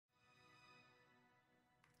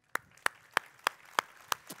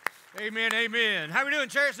Amen, amen. How we doing,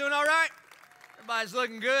 church? Doing all right? Everybody's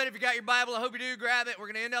looking good. If you got your Bible, I hope you do. Grab it. We're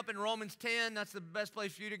going to end up in Romans 10. That's the best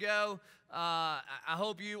place for you to go. I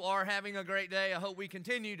hope you are having a great day. I hope we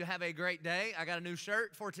continue to have a great day. I got a new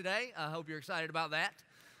shirt for today. I hope you're excited about that.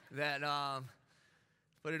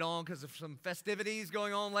 Put it on because of some festivities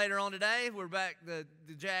going on later on today. We're back. The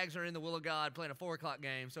Jags are in the will of God playing a 4 o'clock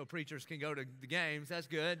game, so preachers can go to the games. That's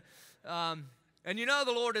good. And you know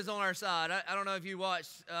the Lord is on our side. I don't know if you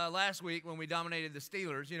watched last week when we dominated the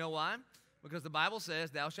Steelers. You know why? Because the Bible says,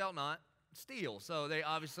 thou shalt not steal. So they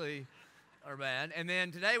obviously are bad. And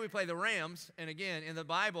then today we play the Rams. And again, in the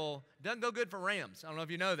Bible, it doesn't go good for Rams. I don't know if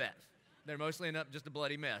you know that. They're mostly end up just a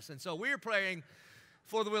bloody mess. And so we're praying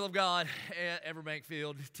for the will of God at Everbank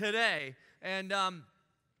Field today. And,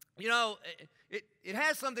 you know, it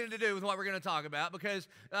has something to do with what we're going to talk about because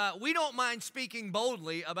we don't mind speaking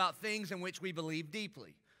boldly about things in which we believe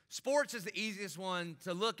deeply. Sports is the easiest one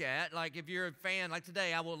to look at. Like if you're a fan, like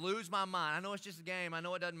today, I will lose my mind. I know it's just a game. I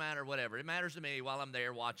know it doesn't matter, whatever. It matters to me while I'm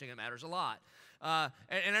there watching. It matters a lot.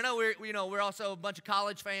 And I know we're also a bunch of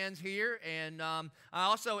college fans here. And I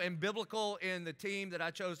also am biblical in the team that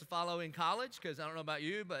I chose to follow in college because I don't know about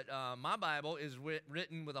you, but my Bible is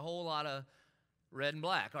written with a whole lot of red and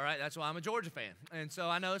black, all right? That's why I'm a Georgia fan. And so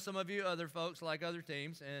I know some of you other folks like other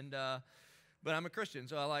teams, but I'm a Christian,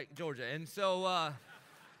 so I like Georgia. And so,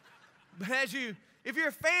 but if you're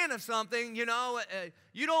a fan of something, you know,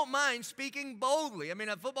 you don't mind speaking boldly. I mean,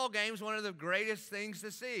 a football game is one of the greatest things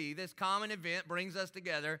to see. This common event brings us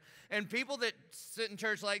together. And people that sit in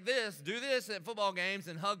church like this do this at football games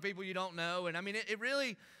and hug people you don't know. And I mean, it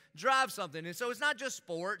really drives something. And so it's not just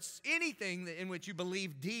sports. Anything in which you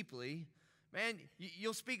believe deeply, man,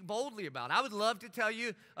 you'll speak boldly about. I would love to tell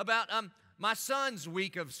you about my son's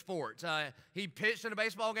week of sports. He pitched in a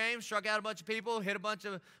baseball game, struck out a bunch of people, hit a bunch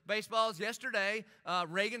of baseballs. Yesterday,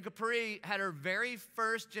 Reagan Capri had her very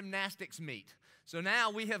first gymnastics meet. So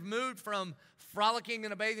now we have moved from frolicking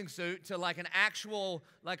in a bathing suit to like an actual,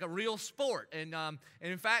 like a real sport. And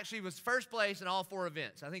in fact, she was first place in all 4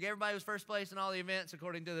 events. I think everybody was first place in all the events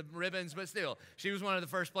according to the ribbons, but still, she was one of the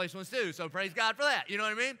first place ones too. So praise God for that. You know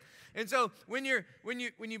what I mean? And so when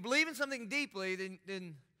you believe in something deeply,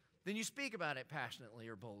 then you speak about it passionately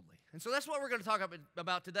or boldly. And so that's what we're going to talk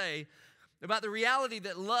about today, about the reality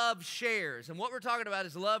that love shares. And what we're talking about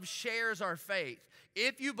is love shares our faith.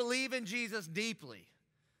 If you believe in Jesus deeply,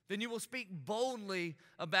 then you will speak boldly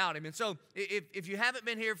about him. And so if you haven't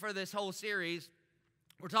been here for this whole series,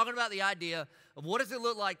 we're talking about the idea of what does it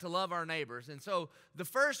look like to love our neighbors. And so the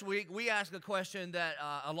first week, we asked a question that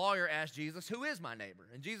a lawyer asked Jesus, who is my neighbor?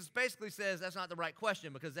 And Jesus basically says that's not the right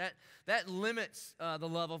question because that limits the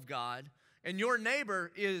love of God. And your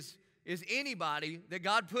neighbor is anybody that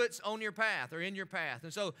God puts on your path or in your path.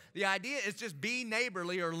 And so the idea is just be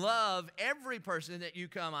neighborly or love every person that you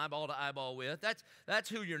come eyeball to eyeball with. That's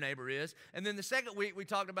who your neighbor is. And then the second week, we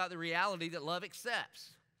talked about the reality that love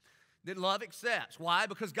accepts. That love accepts. Why?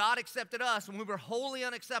 Because God accepted us when we were wholly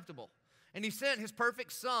unacceptable. And he sent his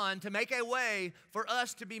perfect son to make a way for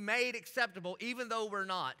us to be made acceptable even though we're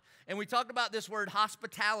not. And we talked about this word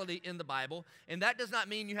hospitality in the Bible. And that does not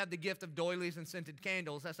mean you have the gift of doilies and scented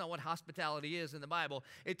candles. That's not what hospitality is in the Bible.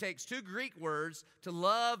 It takes 2 Greek words to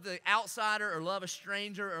love the outsider or love a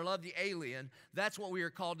stranger or love the alien. That's what we are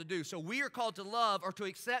called to do. So we are called to love or to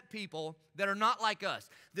accept people that are not like us,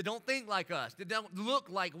 that don't think like us, that don't look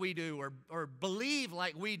like we do or believe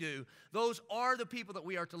like we do. Those are the people that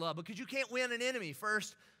we are to love because you can't win an enemy.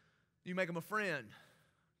 First, you make them a friend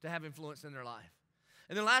to have influence in their life.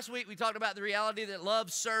 And then last week we talked about the reality that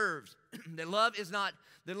love serves, that love is not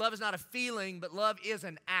a feeling, but love is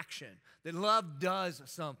an action, that love does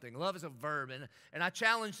something. Love is a verb. And I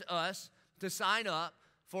challenged us to sign up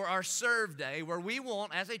for our Serve Day, where we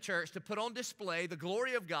want, as a church, to put on display the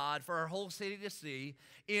glory of God for our whole city to see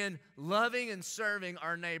in loving and serving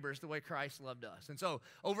our neighbors the way Christ loved us. And so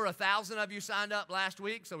over 1,000 of you signed up last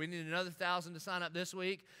week, so we need another 1,000 to sign up this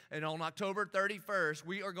week. And on October 31st,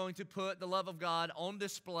 we are going to put the love of God on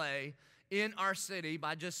display in our city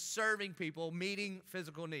by just serving people, meeting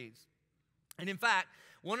physical needs. And in fact,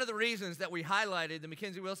 one of the reasons that we highlighted the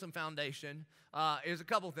Mackenzie Wilson Foundation is a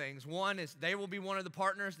couple things. One is they will be one of the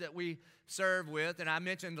partners that we serve with. And I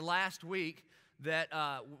mentioned last week that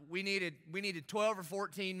we needed 12 or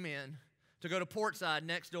 14 men to go to Portside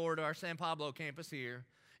next door to our San Pablo campus here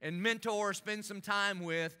and mentor, spend some time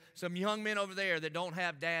with some young men over there that don't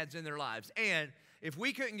have dads in their lives. And if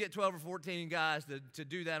we couldn't get 12 or 14 guys to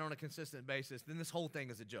do that on a consistent basis, then this whole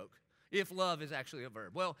thing is a joke. If love is actually a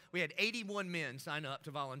verb. Well, we had 81 men sign up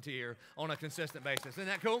to volunteer on a consistent basis. Isn't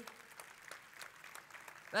that cool?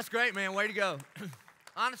 That's great, man. Way to go.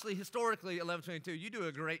 honestly, historically, 1122, you do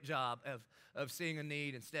a great job of seeing a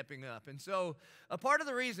need and stepping up. And so a part of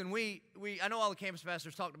the reason I know all the campus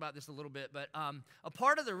pastors talked about this a little bit, but a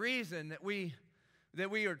part of the reason that we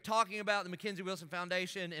are talking about the Mackenzie Wilson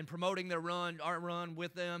Foundation and promoting our run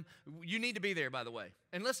with them, you need to be there, by the way.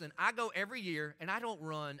 And listen, I go every year, and I don't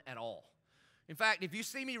run at all. In fact, if you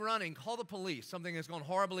see me running, call the police. Something has gone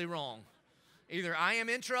horribly wrong. Either I am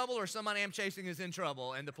in trouble or somebody I'm chasing is in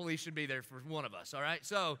trouble, and the police should be there for one of us, all right?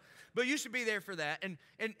 So, but you should be there for that. And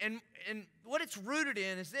what it's rooted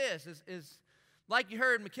in is this, is like you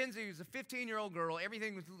heard, Mackenzie was a 15-year-old girl.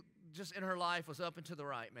 Everything was just in her life was up and to the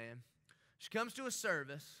right, man. She comes to a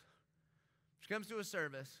service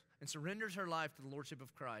and surrenders her life to the Lordship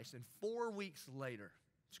of Christ. And 4 weeks later,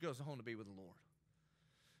 she goes home to be with the Lord.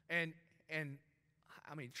 And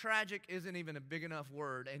I mean, tragic isn't even a big enough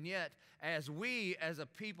word. And yet, as we as a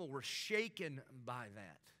people were shaken by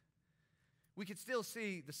that, we could still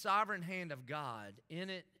see the sovereign hand of God in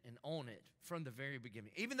it and on it from the very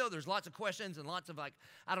beginning. Even though there's lots of questions and lots of like,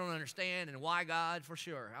 I don't understand, and why God, for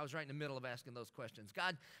sure. I was right in the middle of asking those questions.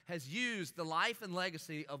 God has used the life and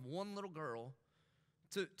legacy of one little girl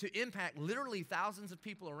to impact literally thousands of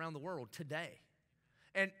people around the world today.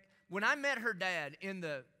 And when I met her dad in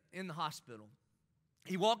the hospital,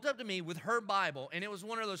 he walked up to me with her Bible, and it was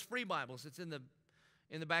one of those free Bibles that's in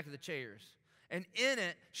the back of the chairs. And in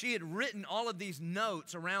it, she had written all of these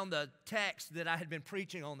notes around the text that I had been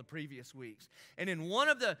preaching on the previous weeks. And in one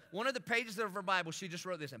of the pages of her Bible, she just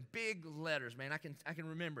wrote this in big letters, man. I can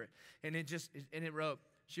remember it. And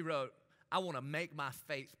she wrote, I want to make my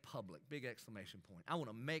faith public. Big exclamation point. I want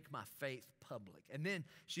to make my faith public. And then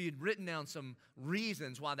she had written down some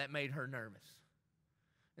reasons why that made her nervous.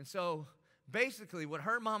 And so basically what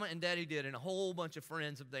her mama and daddy did and a whole bunch of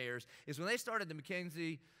friends of theirs is when they started the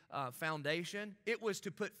Mackenzie Foundation, it was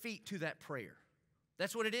to put feet to that prayer.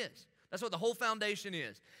 That's what it is. That's what the whole foundation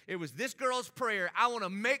is. It was this girl's prayer, I want to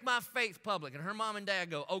make my faith public. And her mom and dad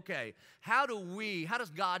go, okay, how does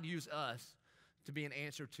God use us to be an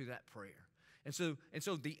answer to that prayer? And so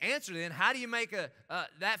the answer then, how do you make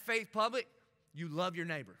that faith public? You love your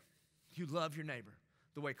neighbor. You love your neighbor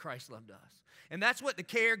the way Christ loved us. And that's what the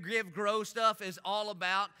care, give, grow stuff is all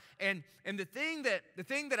about. And the thing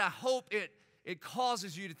that I hope it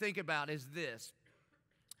causes you to think about is this,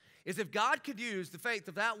 is if God could use the faith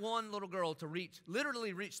of that one little girl to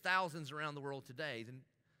literally reach thousands around the world today,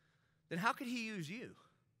 then how could he use you?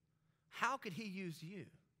 How could he use you?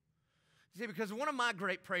 See, because one of my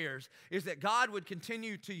great prayers is that God would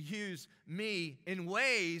continue to use me in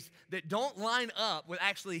ways that don't line up with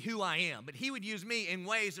actually who I am, but he would use me in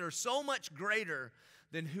ways that are so much greater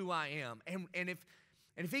than who I am. And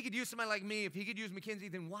if he could use somebody like me, if he could use Mackenzie,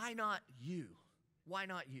 then why not you? Why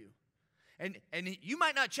not you? And you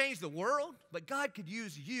might not change the world, but God could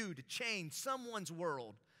use you to change someone's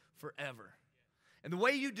world forever. And the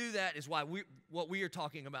way you do that is what we are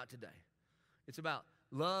talking about today. It's about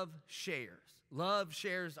love shares. Love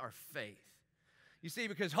shares our faith. You see,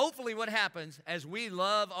 because hopefully what happens as we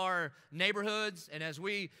love our neighborhoods and as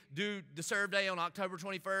we do the Serve Day on October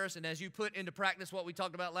 21st and as you put into practice what we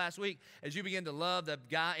talked about last week, as you begin to love the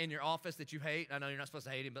guy in your office that you hate, I know you're not supposed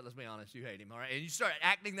to hate him, but let's be honest, you hate him, all right? And you start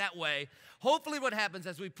acting that way, hopefully what happens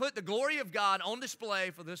as we put the glory of God on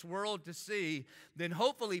display for this world to see, then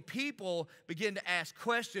hopefully people begin to ask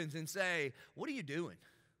questions and say, what are you doing?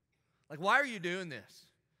 Like, why are you doing this?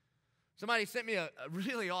 Somebody sent me a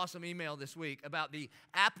really awesome email this week about the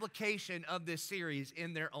application of this series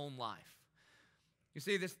in their own life. You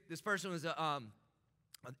see, this person is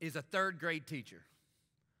a third grade teacher.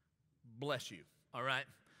 Bless you, all right?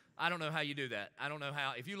 I don't know how you do that. I don't know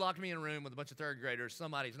how. If you locked me in a room with a bunch of third graders,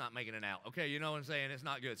 somebody's not making it out, okay? You know what I'm saying? It's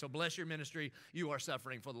not good. So bless your ministry. You are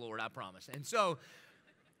suffering for the Lord, I promise. And so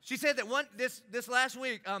she said that this last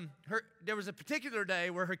week, there was a particular day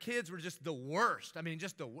where her kids were just the worst. I mean,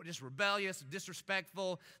 just rebellious,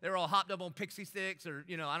 disrespectful. They were all hopped up on pixie sticks, or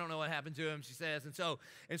I don't know what happened to them. She says, and so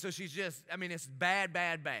she's just. I mean, it's bad.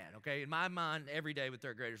 Okay, in my mind, every day with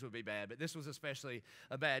third graders would be bad, but this was especially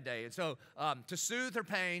a bad day. And so, to soothe her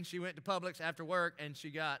pain, she went to Publix after work and she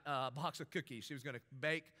got a box of cookies. She was going to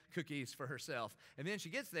bake cookies for herself, and then she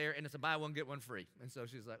gets there and it's a buy one get one free. And so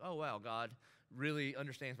she's like, "Oh wow, God really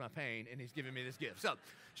understands my pain, and he's giving me this gift." So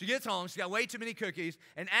she gets home, she's got way too many cookies,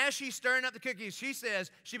 and as she's stirring up the cookies, she says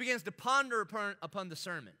she begins to ponder upon the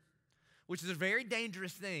sermon, which is a very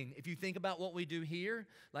dangerous thing if you think about what we do here,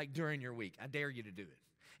 like during your week. I dare you to do it.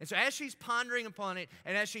 And so as she's pondering upon it,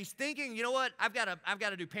 and as she's thinking, you know what, I've got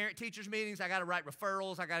to do parent-teachers meetings, I got to write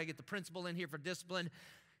referrals, I got to get the principal in here for discipline,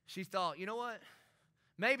 she thought, you know what,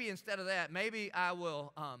 maybe instead of that, maybe I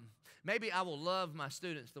will Maybe I will love my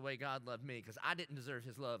students the way God loved me because I didn't deserve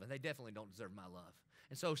his love, and they definitely don't deserve my love.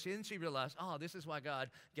 And so then she realized, oh, this is why God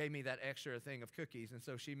gave me that extra thing of cookies. And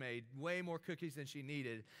so she made way more cookies than she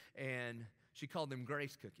needed, and she called them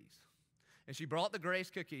grace cookies. And she brought the grace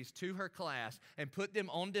cookies to her class and put them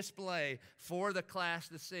on display for the class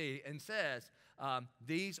to see and says,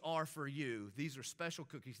 these are for you. These are special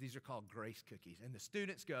cookies. These are called grace cookies. And the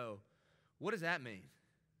students go, what does that mean?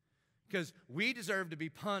 Because we deserve to be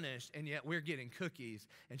punished, and yet we're getting cookies.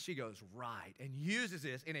 And she goes, right, and uses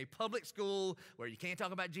this in a public school where you can't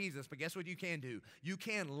talk about Jesus, but guess what you can do? You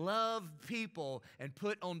can love people and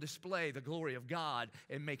put on display the glory of God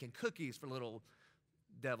and making cookies for little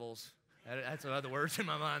devils. That's other words in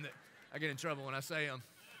my mind that I get in trouble when I say them.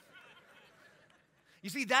 You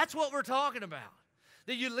see, that's what we're talking about.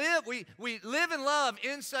 That we live and love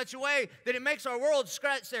in such a way that it makes our world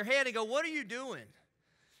scratch their head and go, what are you doing?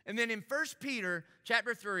 And then in 1 Peter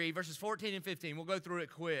chapter 3, verses 14 and 15, we'll go through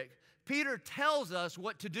it quick. Peter tells us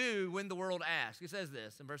what to do when the world asks. He says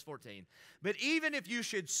this in verse 14, but even if you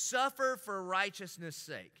should suffer for righteousness'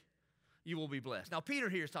 sake, you will be blessed. Now, Peter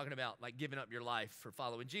here is talking about like giving up your life for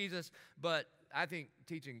following Jesus, but I think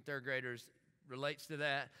teaching third graders relates to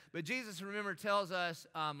that. But Jesus, remember, tells us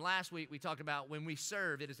last week we talked about when we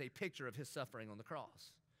serve, it is a picture of his suffering on the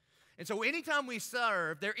cross. And so anytime we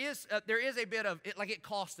serve, there is a bit of, it, like it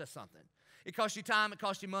costs us something. It costs you time, it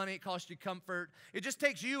costs you money, it costs you comfort. It just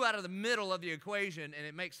takes you out of the middle of the equation, and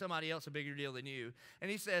it makes somebody else a bigger deal than you. And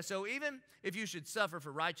he says, so even if you should suffer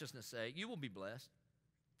for righteousness' sake, you will be blessed.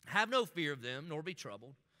 Have no fear of them, nor be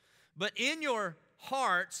troubled. But in your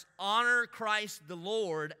hearts, honor Christ the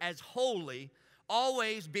Lord as holy,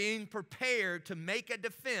 always being prepared to make a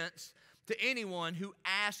defense to anyone who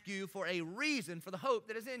asks you for a reason for the hope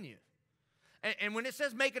that is in you. And when it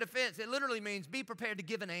says make a defense, it literally means be prepared to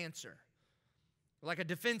give an answer. Like a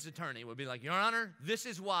defense attorney would be like, Your Honor, this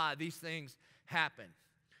is why these things happen.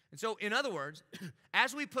 And so, in other words,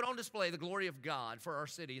 as we put on display the glory of God for our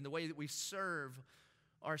city and the way that we serve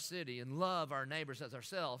our city and love our neighbors as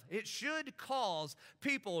ourselves, it should cause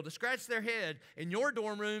people to scratch their head in your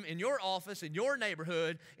dorm room, in your office, in your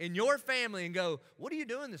neighborhood, in your family and go, what are you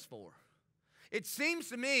doing this for? It seems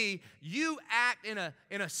to me you act in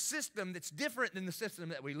a system that's different than the system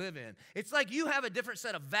that we live in. It's like you have a different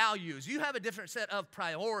set of values. You have a different set of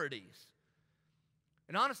priorities.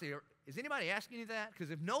 And honestly, is anybody asking you that?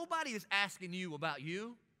 Because if nobody is asking you about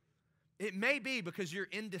you, it may be because you're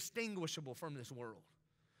indistinguishable from this world.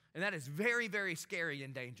 And that is very, very scary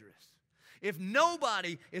and dangerous. If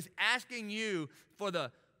nobody is asking you for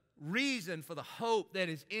the reason for the hope that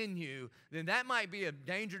is in you, then that might be a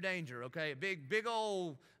danger, okay? A big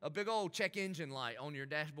old check engine light on your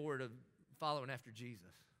dashboard of following after Jesus.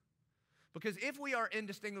 Because if we are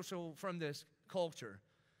indistinguishable from this culture,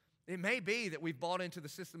 it may be that we've bought into the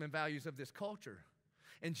system and values of this culture.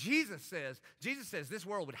 And Jesus says this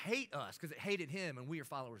world would hate us because it hated him, and we are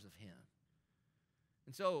followers of him.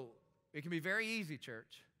 And so it can be very easy,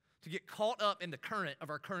 church, to get caught up in the current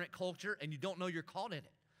of our current culture, and you don't know you're caught in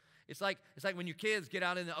it. It's like when your kids get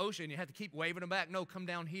out in the ocean, you have to keep waving them back. No, come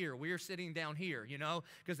down here. We're sitting down here,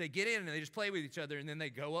 because they get in and they just play with each other, and then they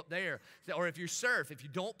go up there. Or if you surf, if you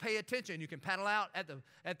don't pay attention, you can paddle out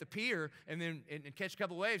at the pier and then and catch a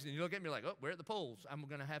couple waves, and you look at me like, oh, we're at the pools. I'm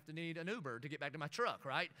going to have to need an Uber to get back to my truck,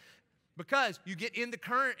 right? Because you get in the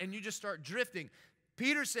current and you just start drifting.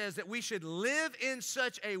 Peter says that we should live in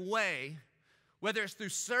such a way, whether it's through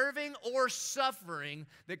serving or suffering,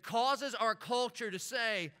 that causes our culture to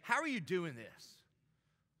say, how are you doing this?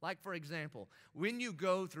 Like, for example, when you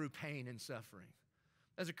go through pain and suffering.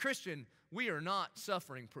 As a Christian, we are not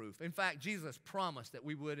suffering proof. In fact, Jesus promised that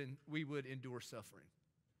we would endure suffering.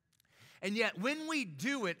 And yet, when we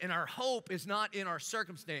do it, and our hope is not in our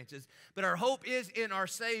circumstances, but our hope is in our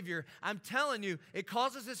Savior, I'm telling you, it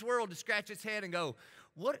causes this world to scratch its head and go,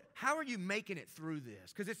 how are you making it through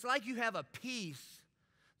this? Because it's like you have a peace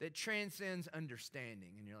that transcends understanding.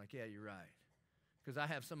 And you're like, yeah, you're right. Because I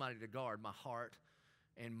have somebody to guard my heart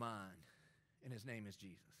and mind, and his name is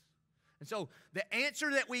Jesus. And so the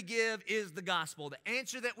answer that we give is the gospel. The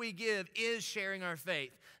answer that we give is sharing our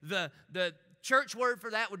faith. The church word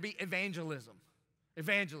for that would be evangelism.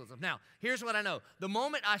 Evangelism. Now, here's what I know. The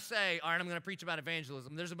moment I say, all right, I'm going to preach about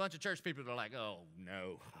evangelism, there's a bunch of church people that are like, oh,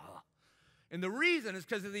 no. And the reason is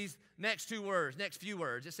because of these next few words.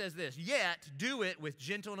 It says this, yet do it with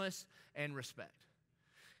gentleness and respect.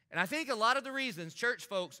 And I think a lot of the reasons church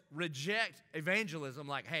folks reject evangelism,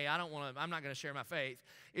 like, hey, I'm not going to share my faith,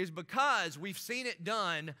 is because we've seen it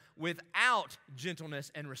done without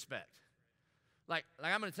gentleness and respect. Like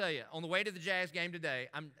I'm going to tell you, on the way to the Jags game today,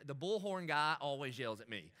 the bullhorn guy always yells at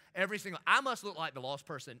me. I must look like the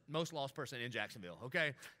most lost person in Jacksonville,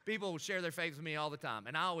 okay? People share their faith with me all the time,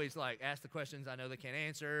 and I always ask the questions I know they can't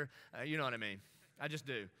answer. You know what I mean? I just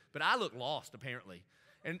do. But I look lost, apparently.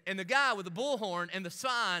 And the guy with the bullhorn and the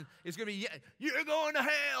sign is going to be, you're going to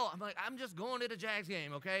hell. I'm like, I'm just going to the Jags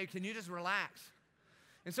game, okay? Can you just relax?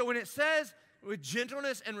 And so when it says with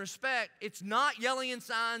gentleness and respect, it's not yelling in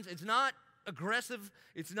signs. It's not aggressive.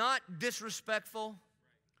 It's not disrespectful.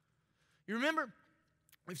 You remember,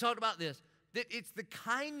 we've talked about this, that it's the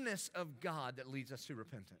kindness of God that leads us to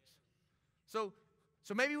repentance. So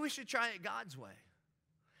maybe we should try it God's way.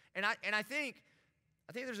 And I think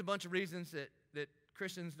there's a bunch of reasons that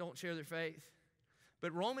Christians don't share their faith.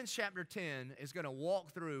 But Romans chapter 10 is going to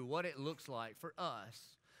walk through what it looks like for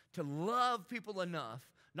us to love people enough,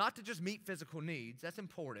 not to just meet physical needs, that's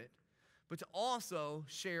important, but to also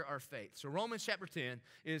share our faith. So Romans chapter 10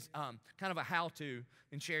 is kind of a how-to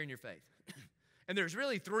in sharing your faith. And there's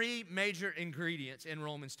really three major ingredients in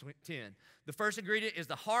Romans 10. The first ingredient is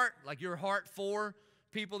the heart, like your heart for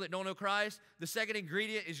people that don't know Christ. The second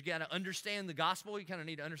ingredient is you got to understand the gospel. You kind of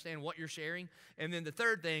need to understand what you're sharing. And then the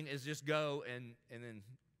third thing is just go and then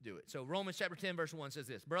do it. So Romans chapter 10, verse 1 says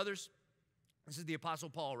this. Brothers, this is the Apostle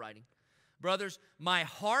Paul writing. Brothers, my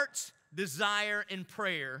heart's desire and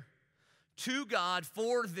prayer to God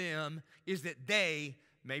for them is that they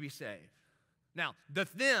may be saved. Now, the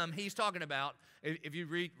them he's talking about, if you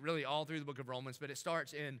read really all through the book of Romans, but it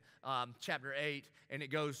starts in chapter 8 and it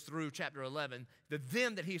goes through chapter 11, the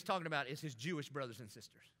them that he's talking about is his Jewish brothers and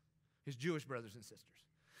sisters. His Jewish brothers and sisters.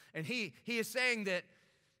 And he is saying that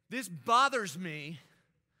this bothers me,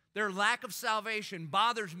 their lack of salvation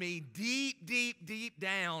bothers me deep, deep, deep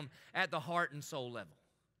down at the heart and soul level.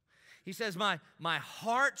 He says, my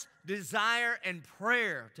heart's desire and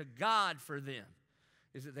prayer to God for them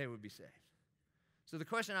is that they would be saved. So the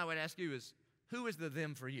question I would ask you is, who is the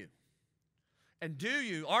them for you? And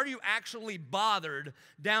are you actually bothered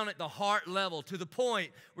down at the heart level to the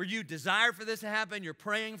point where you desire for this to happen, you're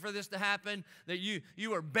praying for this to happen, that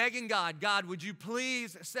you are begging God, God, would you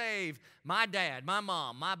please save my dad, my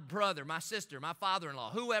mom, my brother, my sister, my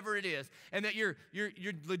father-in-law, whoever it is, and that you're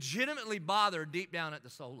legitimately bothered deep down at the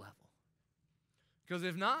soul level? Because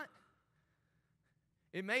if not,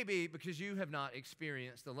 it may be because you have not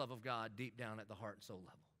experienced the love of God deep down at the heart and soul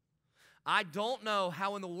level. I don't know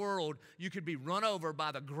how in the world you could be run over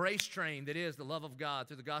by the grace train that is the love of God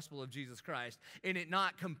through the gospel of Jesus Christ and it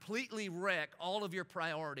not completely wreck all of your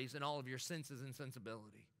priorities and all of your senses and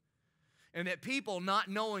sensibility. And that people not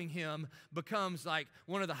knowing Him becomes like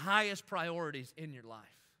one of the highest priorities in your life.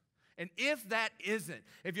 And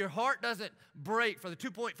if your heart doesn't break for the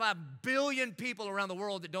 2.5 billion people around the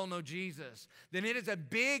world that don't know Jesus, then it is a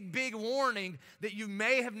big, big warning that you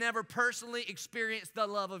may have never personally experienced the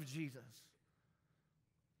love of Jesus.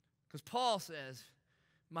 Because Paul says,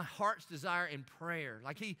 my heart's desire in prayer.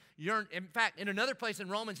 Like he yearned. In fact, in another place in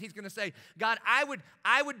Romans, he's going to say, God, I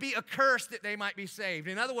would be accursed that they might be saved.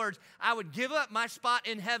 In other words, I would give up my spot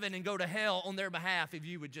in heaven and go to hell on their behalf if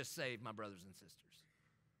you would just save my brothers and sisters.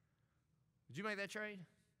 Did you make that trade?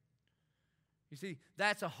 You see,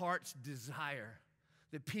 that's a heart's desire,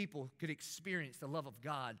 that people could experience the love of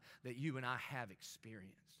God that you and I have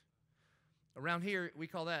experienced. Around here, we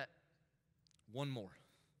call that one more.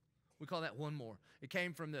 We call that one more. It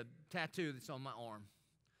came from the tattoo that's on my arm.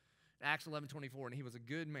 Acts 11:24, and he was a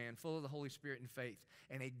good man, full of the Holy Spirit and faith,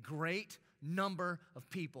 and a great number of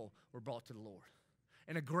people were brought to the Lord.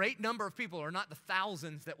 And a great number of people are not the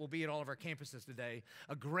thousands that will be at all of our campuses today.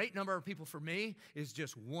 A great number of people for me is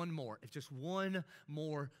just one more. If just one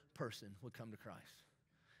more person would come to Christ.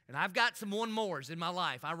 And I've got some one mores in my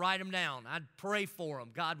life. I write them down. I pray for them.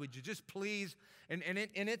 God, would you just please? And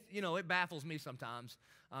it baffles me sometimes.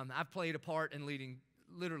 I've played a part in leading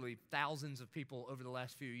literally thousands of people over the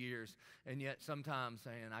last few years, and yet sometimes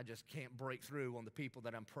saying I just can't break through on the people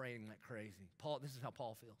that I'm praying like crazy. This is how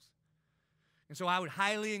Paul feels. And so I would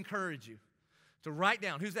highly encourage you to write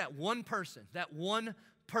down who's that one person that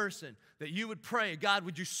you would pray, God,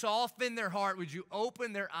 would you soften their heart? Would you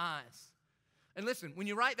open their eyes? And listen, when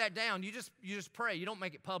you write that down, you just pray. You don't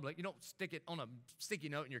make it public. You don't stick it on a sticky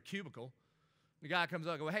note in your cubicle. The guy comes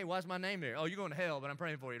up and goes, hey, why's my name there? Oh, you're going to hell, but I'm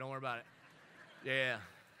praying for you. Don't worry about it. Yeah,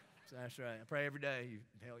 that's right. I pray every day.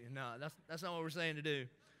 No, that's not what we're saying to do.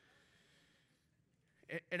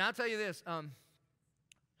 And I'll tell you this.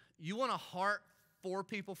 You want a heart for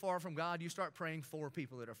people far from God, you start praying for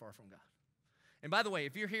people that are far from God. And by the way,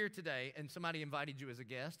 if you're here today and somebody invited you as a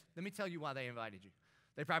guest, let me tell you why they invited you.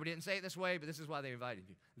 They probably didn't say it this way, but this is why they invited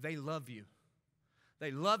you. They love you.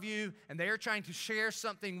 They love you, and they are trying to share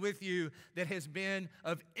something with you that has been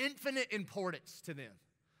of infinite importance to them.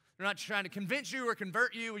 They're not trying to convince you or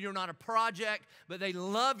convert you. You're not a project, but they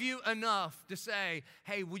love you enough to say,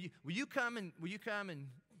 hey, will you come and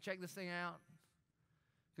check this thing out?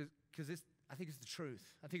 Because I think it's the truth.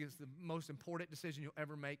 I think it's the most important decision you'll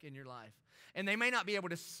ever make in your life. And they may not be able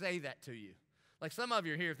to say that to you. Like some of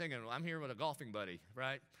you are here thinking, well, I'm here with a golfing buddy,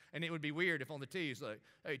 right? And it would be weird if on the tee he's like,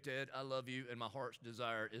 hey, Ted, I love you, and my heart's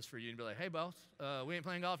desire is for you. And be like, hey, boss, we ain't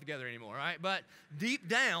playing golf together anymore, right? But deep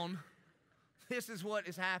down, this is what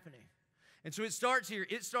is happening. And so it starts here.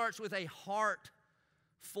 It starts with a heart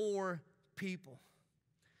for people.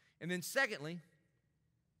 And then secondly,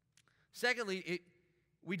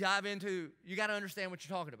 we dive into, you got to understand what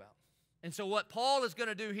you're talking about. And so what Paul is going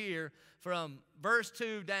to do here from verse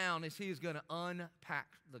 2 down is he is going to unpack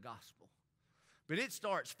the gospel. But it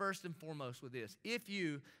starts first and foremost with this. If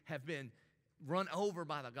you have been run over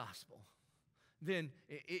by the gospel, then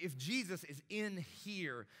if Jesus is in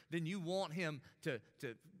here, then you want him to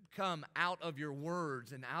come out of your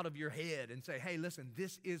words and out of your head and say, hey, listen,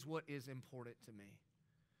 this is what is important to me.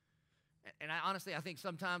 And honestly, I think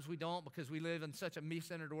sometimes we don't, because we live in such a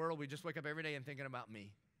me-centered world. We just wake up every day and thinking about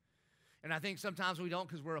me. And I think sometimes we don't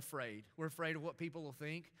because we're afraid. We're afraid of what people will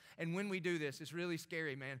think. And when we do this, it's really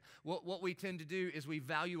scary, man. What we tend to do is we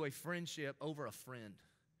value a friendship over a friend.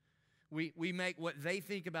 We make what they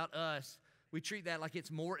think about us, we treat that like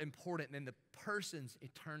it's more important than the person's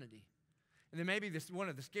eternity. And then maybe one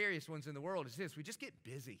of the scariest ones in the world is this: we just get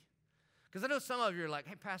busy. Because I know some of you are like,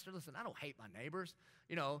 hey, Pastor, listen, I don't hate my neighbors.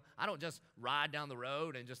 You know, I don't just ride down the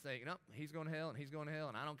road and just think, he's going to hell and he's going to hell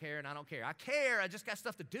and I don't care and I don't care. I care. I just got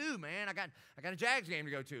stuff to do, man. I got a Jags game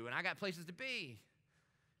to go to and I got places to be.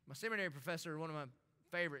 My seminary professor, one of my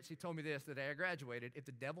favorites, he told me this the day I graduated: if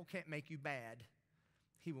the devil can't make you bad,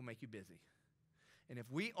 he will make you busy. And if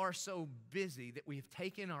we are so busy that we have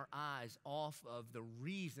taken our eyes off of the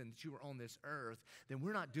reason that you are on this earth, then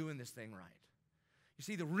we're not doing this thing right. You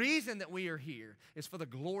see, the reason that we are here is for the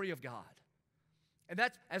glory of God. And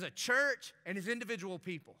that's as a church and as individual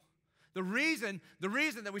people. The reason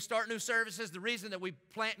that we start new services, the reason that we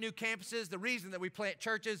plant new campuses, the reason that we plant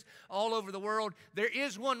churches all over the world, there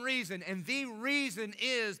is one reason, and the reason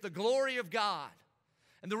is the glory of God.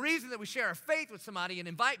 And the reason that we share our faith with somebody and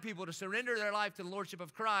invite people to surrender their life to the Lordship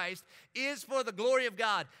of Christ is for the glory of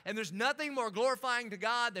God. And there's nothing more glorifying to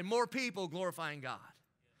God than more people glorifying God.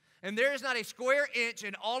 And there is not a square inch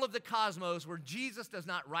in all of the cosmos where Jesus does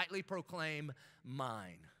not rightly proclaim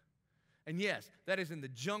mine. And yes, that is in the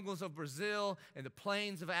jungles of Brazil and the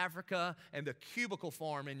plains of Africa and the cubicle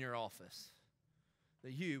farm in your office,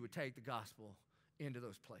 that you would take the gospel into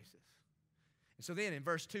those places. And so then in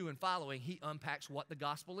verse 2 and following, he unpacks what the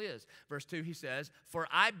gospel is. Verse 2, he says, for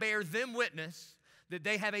I bear them witness that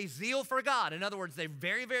they have a zeal for God. In other words, they're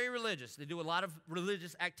very, very religious. They do a lot of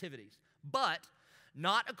religious activities, but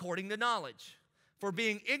not according to knowledge. For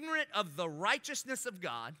being ignorant of the righteousness of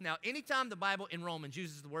God. Now, anytime the Bible in Romans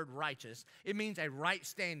uses the word righteous, it means a right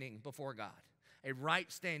standing before God. A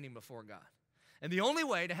right standing before God. And the only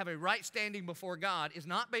way to have a right standing before God is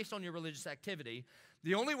not based on your religious activity.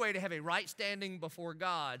 The only way to have a right standing before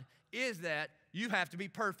God is that you have to be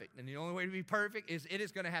perfect. And the only way to be perfect is it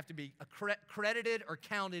is going to have to be credited or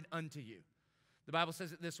counted unto you. The Bible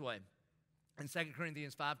says it this way. In 2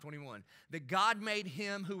 Corinthians 5:21, that God made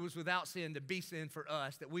him who was without sin to be sin for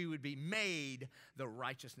us, that we would be made the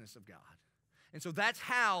righteousness of God. And so that's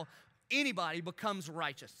how anybody becomes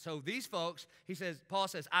righteous. So these folks, Paul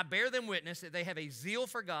says, I bear them witness that they have a zeal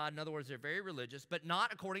for God. In other words, they're very religious, but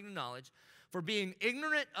not according to knowledge. For being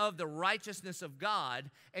ignorant of the righteousness of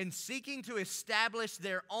God and seeking to establish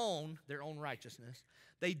their own righteousness,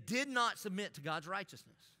 they did not submit to God's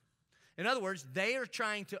righteousness. In other words, they are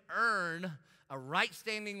trying to earn a right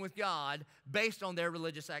standing with God based on their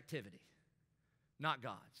religious activity, not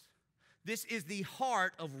God's. This is the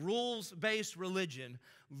heart of rules-based religion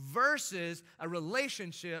versus a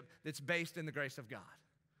relationship that's based in the grace of God.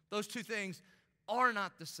 Those two things are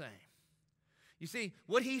not the same. You see,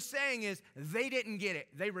 what he's saying is they didn't get it.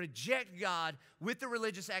 They reject God with the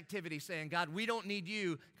religious activity, saying, God, we don't need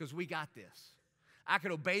you because we got this. I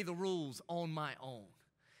could obey the rules on my own.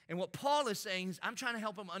 And what Paul is saying is, I'm trying to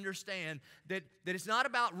help them understand that it's not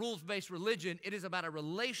about rules-based religion. It is about a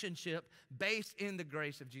relationship based in the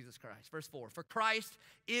grace of Jesus Christ. Verse 4, for Christ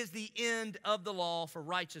is the end of the law for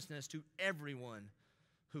righteousness to everyone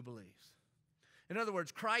who believes. In other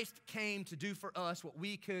words, Christ came to do for us what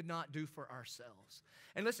we could not do for ourselves.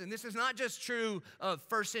 And listen, this is not just true of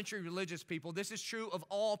first century religious people. This is true of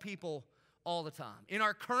all people all the time. In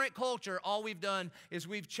our current culture, all we've done is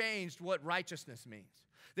we've changed what righteousness means.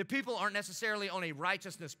 That people aren't necessarily on a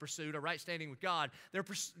righteousness pursuit, a right standing with God.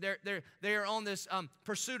 They are on this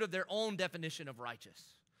pursuit of their own definition of righteous.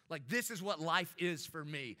 Like, this is what life is for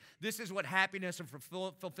me. This is what happiness and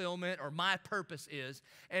fulfillment or my purpose is.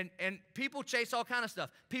 And people chase all kind of stuff.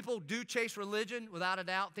 People do chase religion, without a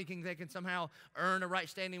doubt, thinking they can somehow earn a right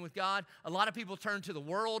standing with God. A lot of people turn to the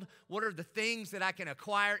world. What are the things that I can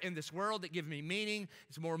acquire in this world that give me meaning?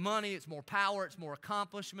 It's more money, it's more power, it's more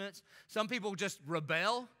accomplishments. Some people just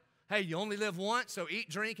rebel. Hey, you only live once, so eat,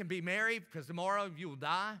 drink, and be merry, because tomorrow you will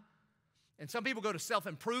die. And some people go to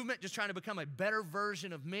self-improvement, just trying to become a better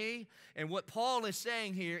version of me. And what Paul is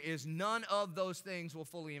saying here is none of those things will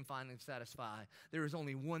fully and finally satisfy. There is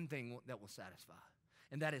only one thing that will satisfy,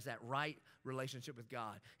 and that is that right relationship with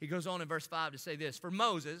God. He goes on in verse 5 to say this, for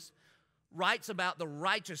Moses writes about the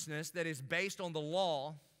righteousness that is based on the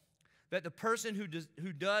law, that the person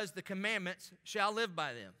who does the commandments shall live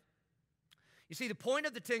by them. You see, the point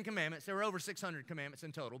of the 10 commandments, there were over 600 commandments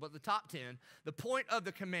in total, but the top 10, the point of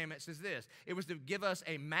the commandments is this. It was to give us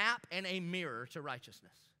a map and a mirror to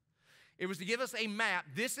righteousness. It was to give us a map.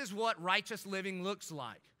 This is what righteous living looks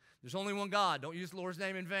like. There's only one God. Don't use the Lord's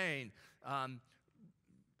name in vain.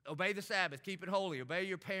 Obey the Sabbath. Keep it holy. Obey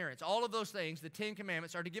your parents. All of those things, the 10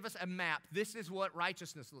 commandments, are to give us a map. This is what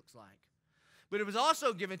righteousness looks like. But it was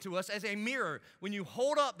also given to us as a mirror. When you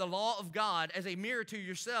hold up the law of God as a mirror to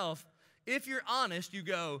yourself, if you're honest, you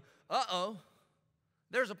go, uh-oh,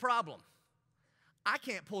 there's a problem. I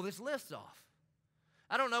can't pull this list off.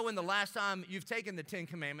 I don't know when the last time you've taken the 10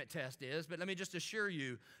 Commandment test is, but let me just assure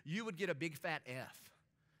you, you would get a big fat F,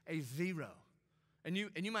 a 0. And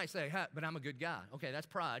you might say, but I'm a good guy. Okay, that's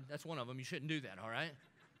pride. That's one of them. You shouldn't do that, all right?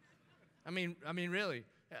 I mean, really,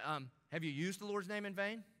 have you used the Lord's name in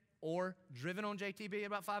vain or driven on JTB at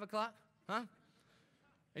about 5 o'clock? Huh?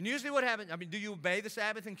 And usually what happens, do you obey the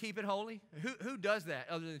Sabbath and keep it holy? Who does that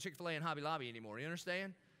other than Chick-fil-A and Hobby Lobby anymore? You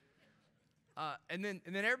understand? And then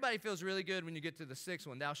everybody feels really good when you get to the 6th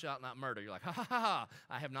one, thou shalt not murder. You're like, ha, ha, ha, ha,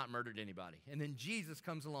 I have not murdered anybody. And then Jesus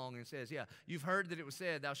comes along and says, yeah, you've heard that it was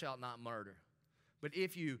said, thou shalt not murder. But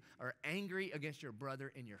if you are angry against your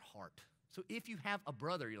brother in your heart, so if you have a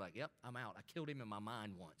brother, you're like, yep, I'm out. I killed him in my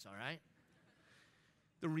mind once, all right?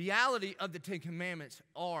 The reality of the 10 Commandments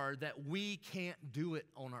are that we can't do it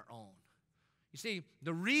on our own. You see,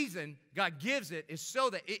 the reason God gives it is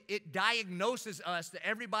so that it diagnoses us, that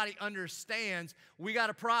everybody understands we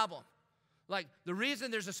got a problem. Like, the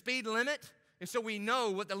reason there's a speed limit is so we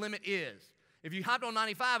know what the limit is. If you hopped on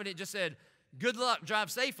 95 and it just said, good luck,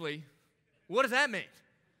 drive safely, what does that mean?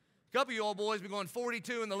 A couple of you old boys be going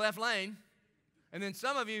 42 in the left lane, and then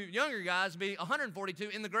some of you younger guys be 142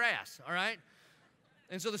 in the grass, all right?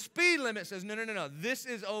 And so the speed limit says, no, this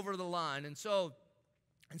is over the line. And so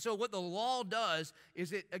what the law does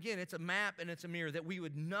is, it's a map and it's a mirror that we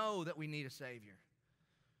would know that we need a Savior.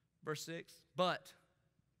 Verse 6, but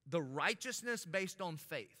the righteousness based on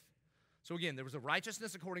faith. So again, there was a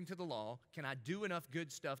righteousness according to the law. Can I do enough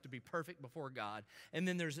good stuff to be perfect before God? And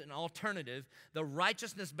then there's an alternative. The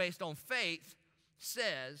righteousness based on faith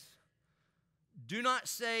says, do not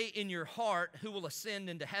say in your heart who will ascend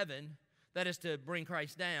into heaven, that is to bring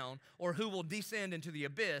Christ down, or who will descend into the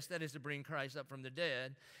abyss, that is to bring Christ up from the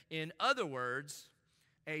dead. In other words,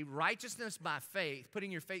 a righteousness by faith, putting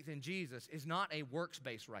your faith in Jesus, is not a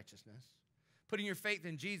works-based righteousness. Putting your faith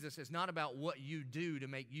in Jesus is not about what you do to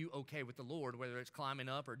make you okay with the Lord, whether it's climbing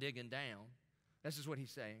up or digging down. This is what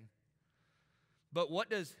he's saying. But what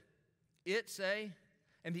does it say?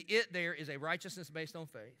 And the it there is a righteousness based on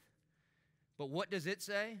faith. But what does it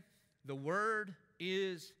say? The word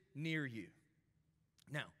is near you.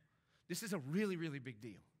 Now, this is a really, really big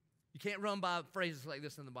deal. You can't run by phrases like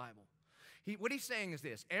this in the Bible. What he's saying is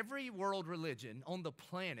this: every world religion on the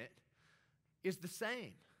planet is the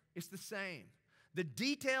same. It's the same. The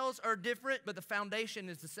details are different, but the foundation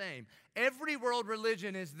is the same. Every world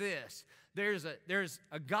religion is this: there's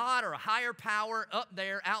a God or a higher power up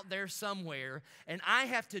there, out there somewhere, and I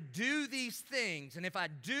have to do these things, and if I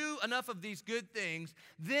do enough of these good things,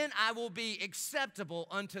 then I will be acceptable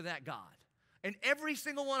unto that God. And every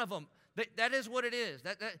single one of them, that is what it is.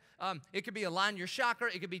 It could be align your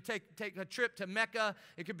chakra. It could be take a trip to Mecca.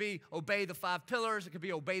 It could be obey the 5 pillars. It could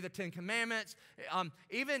be obey the 10 commandments.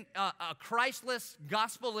 Even a Christless,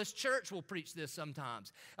 gospelless church will preach this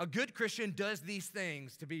sometimes. A good Christian does these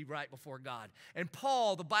things to be right before God. And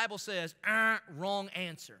Paul, the Bible says, wrong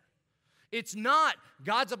answer. It's not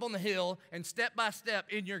God's up on the hill and step by step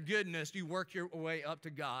in your goodness you work your way up to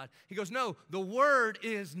God. He goes, no, the word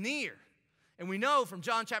is near. And we know from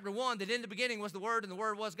John chapter 1 that in the beginning was the Word, and the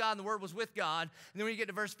Word was God, and the Word was with God. And then when you get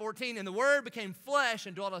to verse 14, and the Word became flesh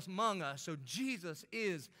and dwelt among us. So Jesus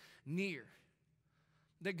is near.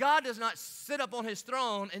 That God does not sit up on his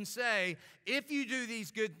throne and say, if you do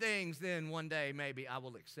these good things, then one day maybe I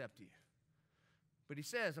will accept you. But he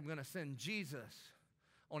says, I'm going to send Jesus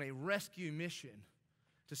on a rescue mission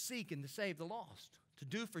to seek and to save the lost, to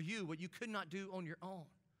do for you what you could not do on your own.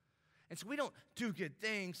 And so we don't do good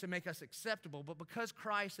things to make us acceptable, but because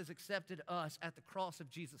Christ has accepted us at the cross of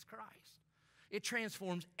Jesus Christ, it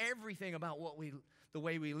transforms everything about the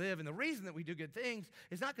way we live. And the reason that we do good things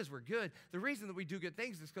is not because we're good. The reason that we do good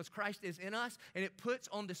things is because Christ is in us, and it puts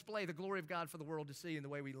on display the glory of God for the world to see in the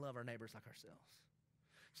way we love our neighbors like ourselves.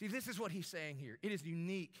 See, this is what he's saying here. It is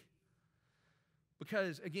unique.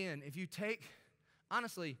 Because, again, if you take,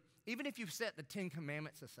 honestly, even if you set the 10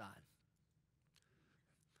 Commandments aside,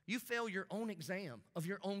 you fail your own exam of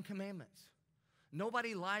your own commandments.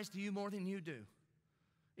 Nobody lies to you more than you do.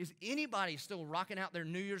 Is anybody still rocking out their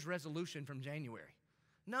New Year's resolution from January?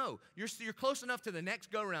 No. You're close enough to the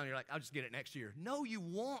next go-around. You're like, I'll just get it next year. No, you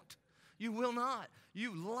won't. You will not.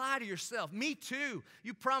 You lie to yourself. Me too.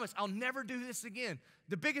 You promise, I'll never do this again.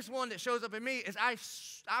 The biggest one that shows up in me is I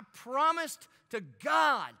promised to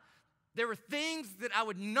God there were things that I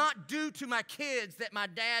would not do to my kids that my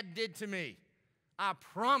dad did to me. I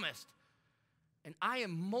promised. And I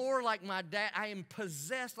am more like my dad. I am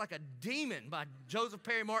possessed like a demon by Joseph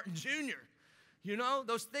Perry Martin Jr. You know,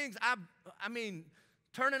 those things, I mean,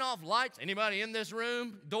 turning off lights. Anybody in this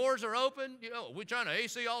room? Doors are open. You know, we're trying to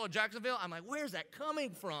AC all of Jacksonville. I'm like, where's that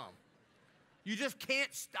coming from? You just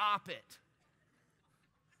can't stop it.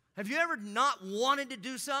 Have you ever not wanted to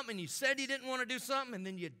do something and you said you didn't want to do something and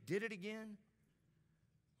then you did it again?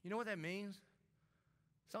 You know what that means?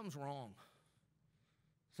 Something's wrong.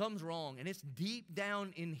 Something's wrong, and it's deep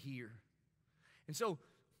down in here. And so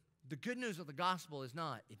the good news of the gospel is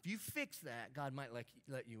not, if you fix that, God might let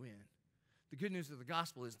you in. The good news of the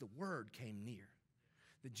gospel is the Word came near,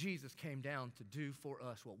 that Jesus came down to do for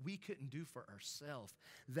us what we couldn't do for ourselves.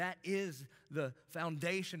 That is the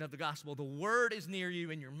foundation of the gospel. The Word is near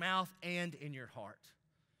you in your mouth and in your heart.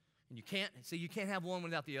 And you can't have one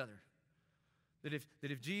without the other. That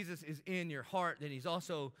if Jesus is in your heart, then he's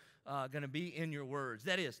also going to be in your words.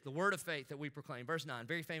 That is, the word of faith that we proclaim. Verse 9,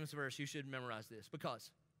 very famous verse. You should memorize this.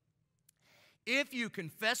 Because if you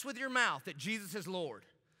confess with your mouth that Jesus is Lord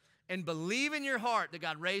and believe in your heart that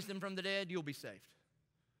God raised him from the dead, you'll be saved.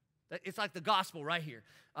 It's like the gospel right here.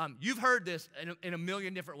 You've heard this in a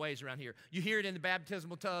million different ways around here. You hear it in the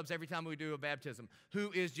baptismal tubs every time we do a baptism.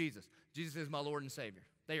 Who is Jesus? Jesus is my Lord and Savior.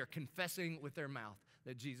 They are confessing with their mouth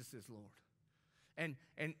that Jesus is Lord. And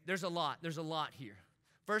there's a lot here.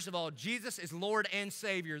 First of all, Jesus is Lord and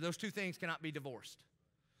Savior. Those two things cannot be divorced.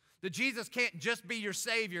 That Jesus can't just be your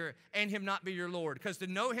Savior and him not be your Lord. Because to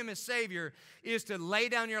know him as Savior is to lay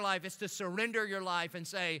down your life. It's to surrender your life and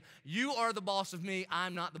say, you are the boss of me.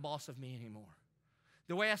 I'm not the boss of me anymore.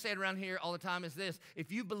 The way I say it around here all the time is this.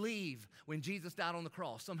 If you believe when Jesus died on the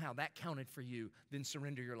cross, somehow that counted for you, then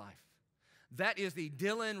surrender your life. That is the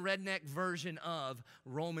Dylan redneck version of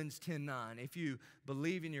Romans 10:9. If you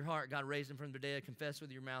believe in your heart God raised him from the dead, confess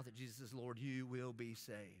with your mouth that Jesus is Lord, you will be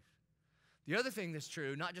saved. The other thing that's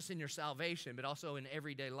true, not just in your salvation, but also in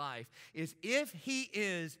everyday life, is if he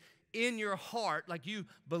is in your heart, like you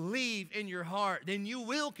believe in your heart, then you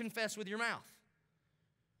will confess with your mouth.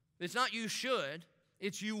 It's not you should,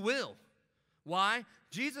 it's you will. Why?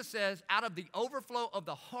 Jesus says, out of the overflow of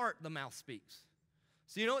the heart, the mouth speaks.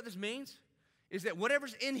 So you know what this means? Is that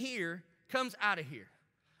whatever's in here comes out of here.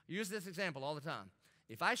 I use this example all the time.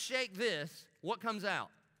 If I shake this, what comes out?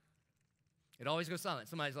 It always goes silent.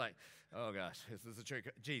 Somebody's like, oh gosh, this is the trick.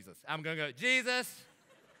 Jesus. I'm going to go, Jesus.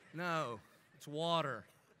 No, it's water.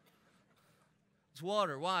 It's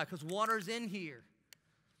water. Why? Because water's in here.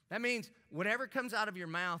 That means whatever comes out of your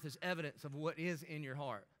mouth is evidence of what is in your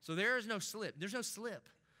heart. So there is no slip. There's no slip.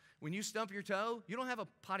 When you stump your toe, you don't have a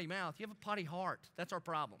potty mouth. You have a potty heart. That's our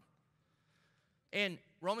problem. And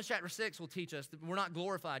Romans chapter 6 will teach us that we're not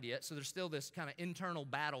glorified yet, so there's still this kind of internal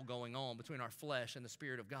battle going on between our flesh and the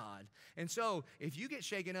Spirit of God. And so if you get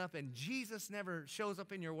shaken up and Jesus never shows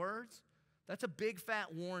up in your words, that's a big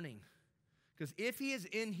fat warning. Because if he is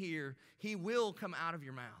in here, he will come out of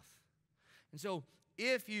your mouth. And so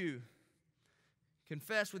if you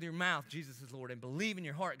confess with your mouth Jesus is Lord and believe in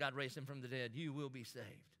your heart God raised him from the dead, you will be saved.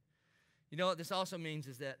 You know what this also means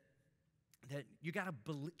is that you got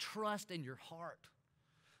to trust in your heart.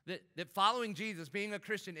 That following Jesus, being a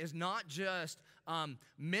Christian, is not just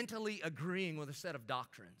mentally agreeing with a set of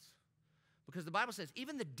doctrines. Because the Bible says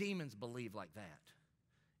even the demons believe like that.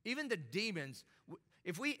 Even the demons,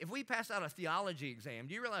 if we pass out a theology exam,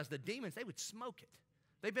 do you realize the demons, they would smoke it.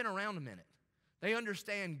 They've been around a minute. They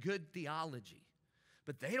understand good theology,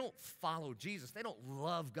 but they don't follow Jesus. They don't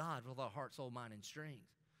love God with all heart, soul, mind, and strength.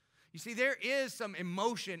 You see, there is some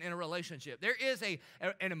emotion in a relationship. There is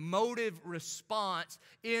an emotive response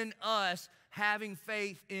in us having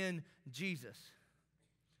faith in Jesus.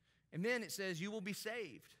 And then it says you will be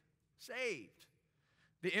saved. Saved.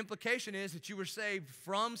 The implication is that you were saved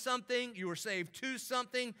from something, you were saved to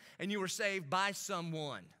something, and you were saved by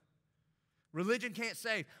someone. Religion can't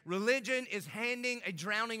save. Religion is handing a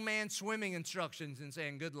drowning man swimming instructions and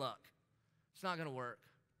saying, good luck. It's not going to work.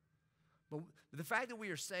 But the fact that we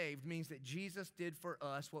are saved means that Jesus did for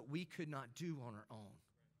us what we could not do on our own.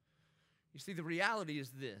 You see, the reality is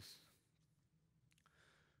this.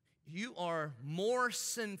 You are more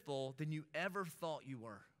sinful than you ever thought you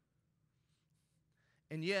were.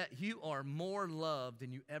 And yet, you are more loved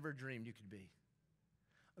than you ever dreamed you could be.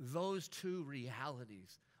 Those two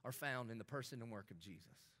realities are found in the person and work of Jesus.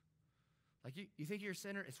 Like you think you're a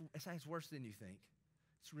sinner? It's worse than you think.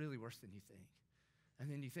 It's really worse than you think. And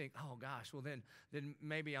then you think, oh gosh, well then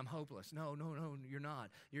maybe I'm hopeless. No, you're not.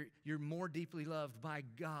 You're more deeply loved by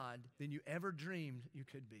God than you ever dreamed you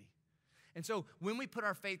could be. And so when we put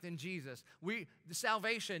our faith in Jesus, the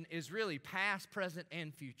salvation is really past, present,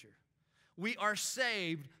 and future. We are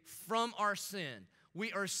saved from our sin.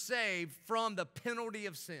 We are saved from the penalty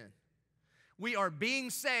of sin. We are being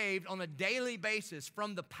saved on a daily basis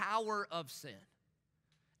from the power of sin.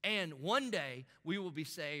 And one day, we will be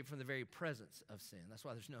saved from the very presence of sin. That's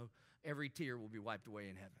why every tear will be wiped away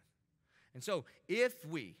in heaven. And so if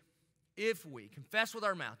we confess with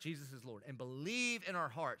our mouth Jesus is Lord and believe in our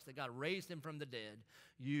hearts that God raised him from the dead,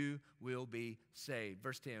 you will be saved.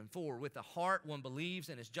 Verse 10, for with the heart one believes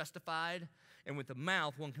and is justified, and with the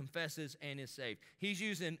mouth one confesses and is saved. He's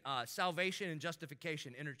using salvation and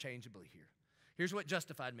justification interchangeably here. Here's what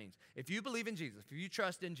justified means. If you believe in Jesus, if you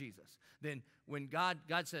trust in Jesus, then when God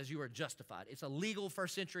says you are justified, it's a legal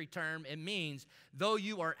first century term. It means though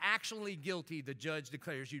you are actually guilty, the judge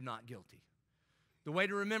declares you not guilty. The way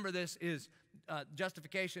to remember this is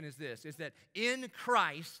justification is that in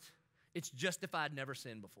Christ, it's justified, never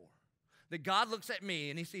sinned before. That God looks at me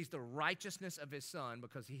and he sees the righteousness of his son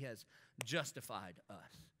because he has justified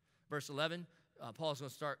us. Verse 11, Paul's going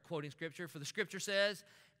to start quoting scripture. For the scripture says,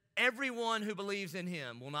 everyone who believes in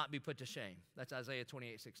him will not be put to shame. That's Isaiah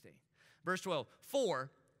 28:16. Verse 12,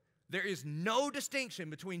 for there is no distinction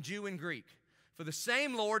between Jew and Greek. For the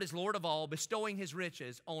same Lord is Lord of all, bestowing his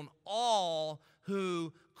riches on all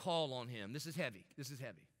who call on him. This is heavy. This is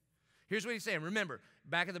heavy. Here's what he's saying. Remember,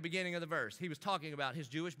 back at the beginning of the verse, he was talking about his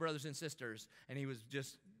Jewish brothers and sisters, and he was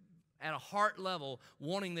just at a heart level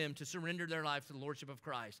wanting them to surrender their life to the lordship of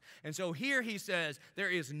Christ. And so here he says there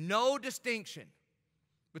is no distinction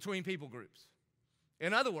between people groups.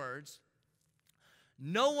 In other words,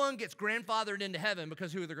 no one gets grandfathered into heaven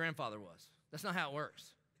because who their grandfather was. That's not how it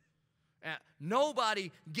works.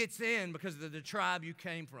 Nobody gets in because of the tribe you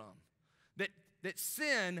came from. That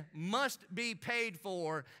sin must be paid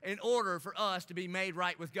for in order for us to be made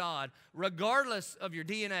right with God, regardless of your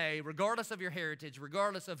DNA, regardless of your heritage,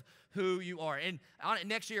 regardless of who you are. And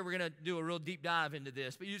next year we're going to do a real deep dive into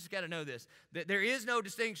this, but you just got to know this, that there is no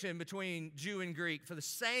distinction between Jew and Greek, for the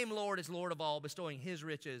same Lord is Lord of all, bestowing his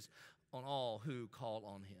riches on all who call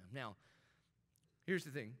on him. Now, here's the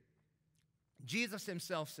thing. Jesus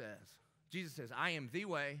himself says, I am the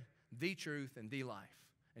way, the truth, and the life.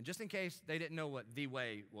 And just in case they didn't know what the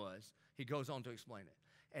way was, he goes on to explain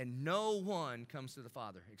it. And no one comes to the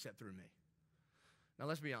Father except through me. Now,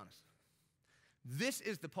 let's be honest. This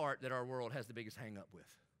is the part that our world has the biggest hang up with.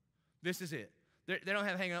 This is it. They don't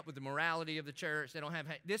have hang up with the morality of the church.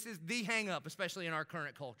 This is the hang up, especially in our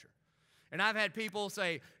current culture. And I've had people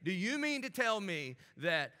say, do you mean to tell me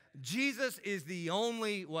that Jesus is the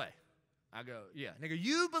only way? I go, yeah. And they go,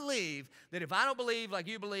 you believe that if I don't believe like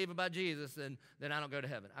you believe about Jesus, then I don't go to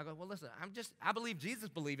heaven. I go, well, listen, I believe Jesus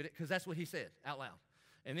believed it because that's what he said out loud.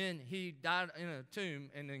 And then he died in a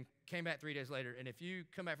tomb and then came back 3 days later. And if you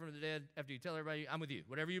come back from the dead after you tell everybody, I'm with you.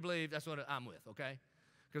 Whatever you believe, that's what I'm with, okay?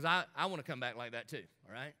 Because I want to come back like that too,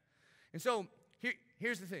 all right? And so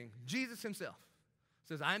here's the thing. Jesus himself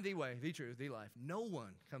says, I am the way, the truth, the life. No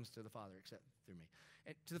one comes to the Father except through me.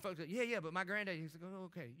 And to the folks that, yeah, but my granddad, he's like, oh,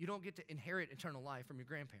 okay. You don't get to inherit eternal life from your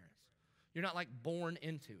grandparents. You're not like born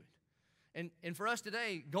into it. And for us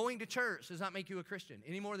today, going to church does not make you a Christian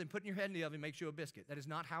any more than putting your head in the oven makes you a biscuit. That is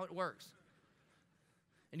not how it works.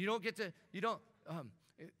 And there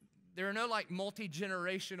are no like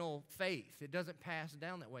multi-generational faith. It doesn't pass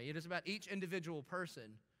down that way. It is about each individual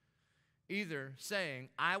person either saying,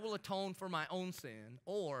 I will atone for my own sin,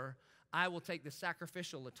 or I will take the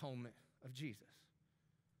sacrificial atonement of Jesus.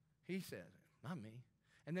 He says it, not me.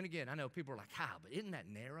 And then again, I know people are like, how, but isn't that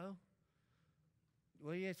narrow?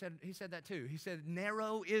 Well, he said that too. He said,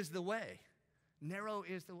 narrow is the way. Narrow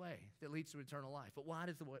is the way that leads to eternal life, but wide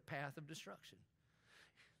is the path of destruction.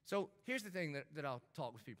 So here's the thing that I'll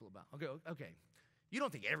talk with people about. I'll go, okay, you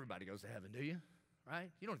don't think everybody goes to heaven, do you? Right?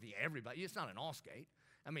 You don't think everybody. It's not an all skate.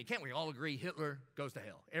 I mean, can't we all agree Hitler goes to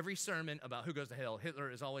hell? Every sermon about who goes to hell,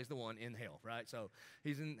 Hitler is always the one in hell, right? So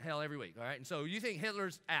he's in hell every week, all right? And so you think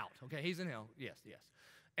Hitler's out, okay? He's in hell. Yes.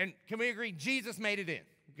 And can we agree Jesus made it in?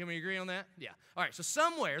 Can we agree on that? Yeah. All right, so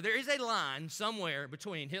somewhere, there is a line somewhere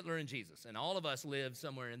between Hitler and Jesus, and all of us live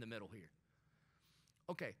somewhere in the middle here.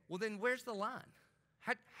 Okay, well then where's the line?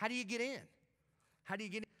 How do you get in? How do you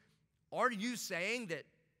get in? Are you saying that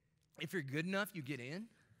if you're good enough, you get in?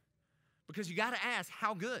 Because you got to ask,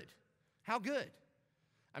 how good? How good?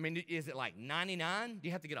 I mean, is it like 99? Do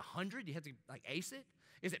you have to get 100? Do you have to like ace it?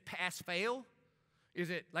 Is it pass fail? Is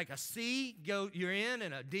it like a C, you're in,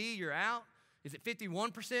 and a D, you're out? Is it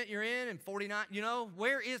 51% you're in and 49? You know,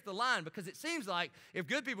 where is the line? Because it seems like if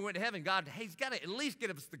good people went to heaven, God, hey, he's got to at least give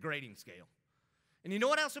us the grading scale. And you know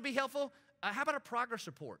what else would be helpful? How about a progress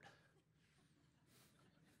report?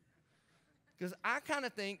 Because I kind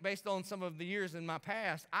of think, based on some of the years in my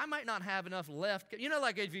past, I might not have enough left. You know,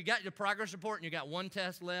 like if you got your progress report and you got one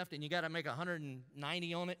test left and you got to make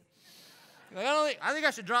 190 on it. Like, I think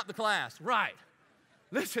I should drop the class. Right.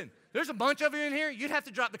 Listen, there's a bunch of you in here, you'd have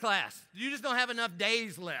to drop the class. You just don't have enough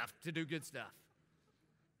days left to do good stuff.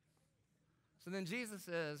 So then Jesus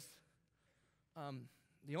says,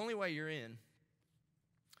 the only way you're in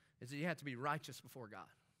is that you have to be righteous before God.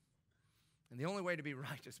 And the only way to be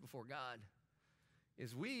righteous before God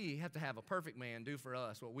is we have to have a perfect man do for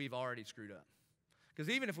us what we've already screwed up. Because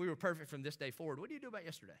even if we were perfect from this day forward, what do you do about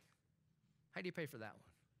yesterday? How do you pay for that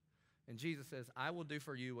one? And Jesus says, I will do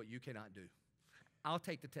for you what you cannot do. I'll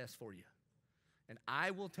take the test for you. And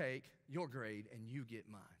I will take your grade and you get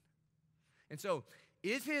mine. And so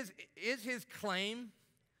is his claim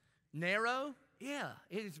narrow? Yeah,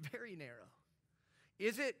 it is very narrow.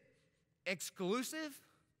 Is it exclusive?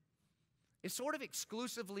 It's sort of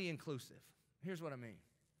exclusively inclusive. Here's what I mean.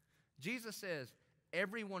 Jesus says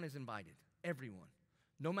everyone is invited, everyone.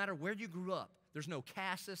 No matter where you grew up, there's no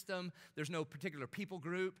caste system, there's no particular people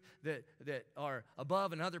group that are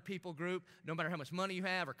above another people group, no matter how much money you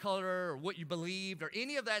have or color or what you believed or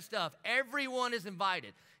any of that stuff, everyone is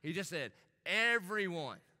invited. He just said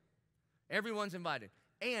everyone. Everyone's invited.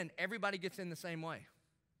 And everybody gets in the same way.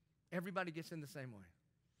 Everybody gets in the same way.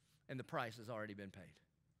 And the price has already been paid.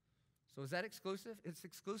 So is that exclusive? It's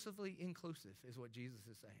exclusively inclusive is what Jesus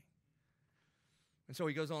is saying. And so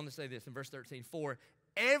he goes on to say this in verse 13, for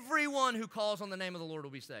everyone who calls on the name of the Lord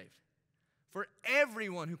will be saved. For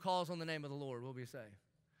everyone who calls on the name of the Lord will be saved.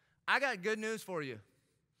 I got good news for you.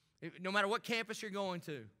 No matter what campus you're going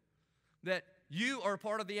to, that you are a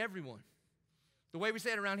part of the everyone. The way we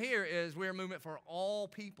say it around here is we're a movement for all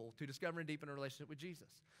people to discover and deepen a relationship with Jesus.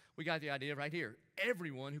 We got the idea right here.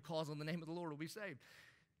 Everyone who calls on the name of the Lord will be saved.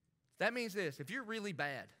 That means this, if you're really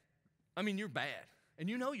bad, I mean you're bad, and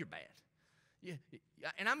you know you're bad. Yeah,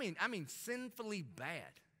 and I mean sinfully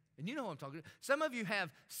bad. And you know what I'm talking about. Some of you have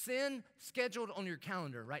sin scheduled on your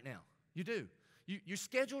calendar right now. You do. You're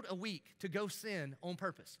scheduled a week to go sin on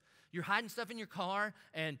purpose. You're hiding stuff in your car,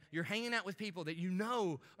 and you're hanging out with people that you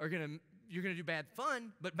know you're going to do bad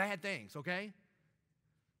fun, but bad things, okay?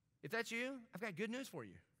 If that's you, I've got good news for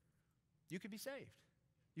you. You could be saved.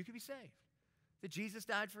 You could be saved. That Jesus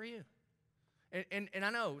died for you. And I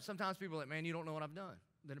know sometimes people are like, man, you don't know what I've done.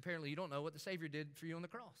 Then apparently you don't know what the Savior did for you on the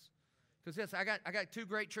cross. Because yes, I got two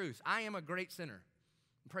great truths. I am a great sinner.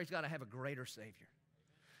 And praise God, I have a greater Savior.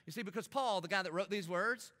 You see, because Paul, the guy that wrote these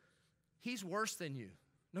words, he's worse than you.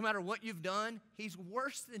 No matter what you've done, he's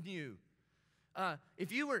worse than you.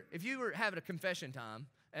 If you were having a confession time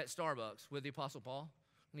at Starbucks with the Apostle Paul,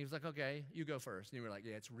 and he was like, okay, you go first. And you were like,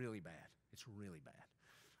 yeah, it's really bad. It's really bad.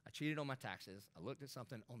 I cheated on my taxes. I looked at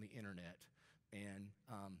something on the internet, and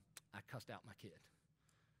I cussed out my kid.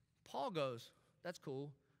 Paul goes, that's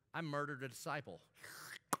cool. I murdered a disciple.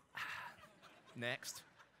 Next.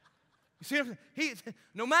 You see,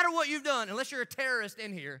 no matter what you've done, unless you're a terrorist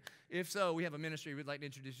in here, if so, we have a ministry we'd like to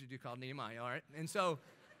introduce you to called Nehemiah, all right? And so,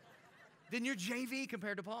 then you're JV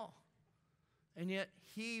compared to Paul. And yet,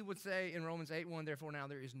 he would say in Romans 8:1, therefore now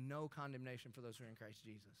there is no condemnation for those who are in Christ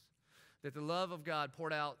Jesus. That the love of God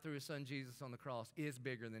poured out through his son Jesus on the cross is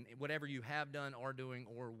bigger than whatever you have done, are doing,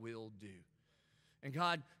 or will do. And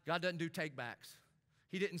God doesn't do take-backs.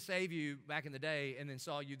 He didn't save you back in the day and then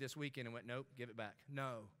saw you this weekend and went, nope, give it back.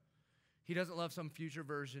 No. He doesn't love some future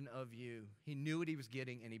version of you. He knew what he was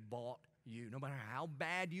getting, and he bought you. No matter how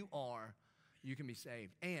bad you are, you can be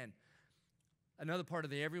saved. And another part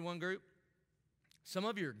of the everyone group, some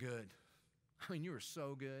of you are good. I mean, you are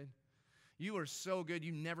so good. You are so good.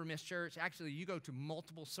 You never miss church. Actually, you go to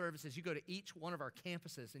multiple services. You go to each one of our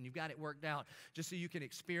campuses, and you've got it worked out just so you can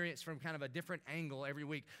experience from kind of a different angle every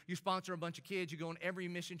week. You sponsor a bunch of kids. You go on every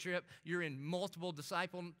mission trip. You're in multiple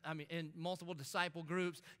disciple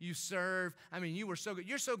groups. You serve. I mean, you were so good.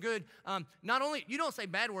 You're so good. Not only, you don't say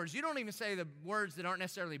bad words. You don't even say the words that aren't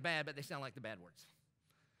necessarily bad, but they sound like the bad words.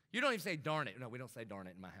 You don't even say darn it. No, we don't say darn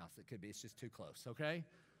it in my house. It could be. It's just too close, okay?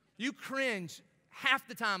 You cringe half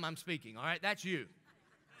the time I'm speaking, all right? That's you.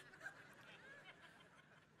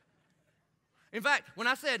 In fact, when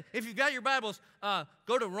I said, if you've got your Bibles,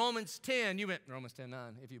 go to Romans 10, you went, Romans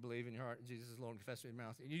 10:9, if you believe in your heart Jesus is Lord and confess with your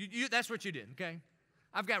mouth. That's what you did, okay?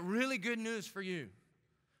 I've got really good news for you.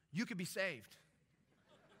 You could be saved.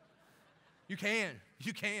 You can.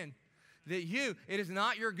 You can. It is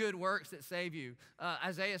not your good works that save you.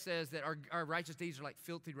 Isaiah says that our righteous deeds are like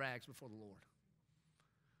filthy rags before the Lord.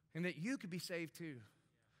 And that you could be saved too.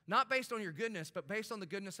 Not based on your goodness, but based on the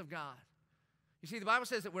goodness of God. You see, the Bible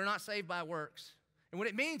says that we're not saved by works. And what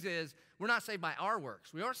it means is we're not saved by our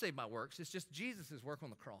works. We are saved by works. It's just Jesus' work on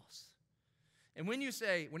the cross. And when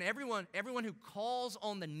everyone who calls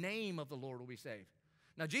on the name of the Lord will be saved.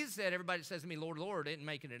 Now, Jesus said, everybody that says to me, Lord, Lord, isn't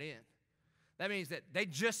making it in. That means that they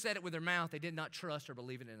just said it with their mouth. They did not trust or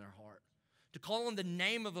believe it in their heart. To call on the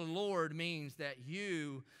name of the Lord means that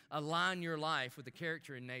you align your life with the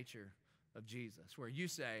character and nature of Jesus, where you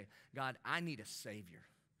say, God, I need a Savior.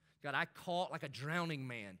 God, I call like a drowning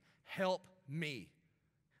man. Help me.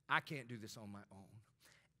 I can't do this on my own.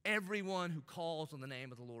 Everyone who calls on the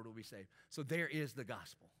name of the Lord will be saved. So there is the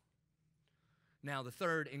gospel. Now, the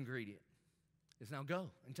third ingredient is now go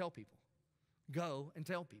and tell people. Go and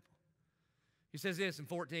tell people. He says this in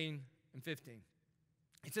 14 and 15.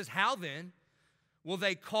 It says, how then will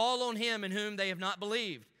they call on him in whom they have not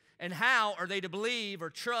believed? And how are they to believe or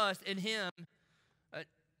trust in him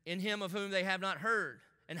of whom they have not heard?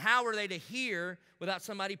 And how are they to hear without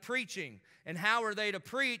somebody preaching? And how are they to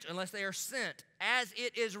preach unless they are sent? As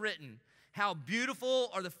it is written, how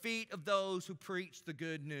beautiful are the feet of those who preach the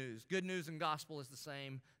good news. Good news and gospel is the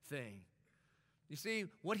same thing. You see,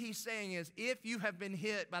 what he's saying is, if you have been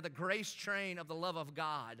hit by the grace train of the love of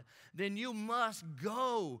God, then you must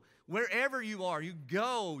go wherever you are. You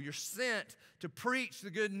go, you're sent to preach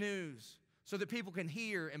the good news so that people can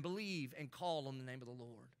hear and believe and call on the name of the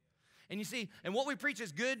Lord. And you see, and what we preach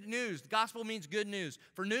is good news. The gospel means good news.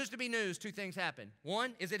 For news to be news, two things happen.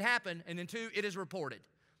 One is it happened, and then two, it is reported.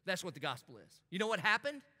 That's what the gospel is. You know what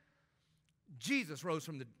happened? Jesus rose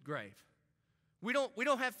from the grave. We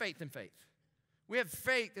don't have faith in faith. We have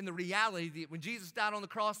faith in the reality that when Jesus died on the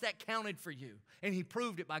cross, that counted for you. And he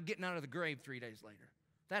proved it by getting out of the grave 3 days later.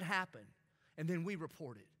 That happened. And then we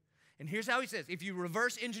report it. And here's how he says, if you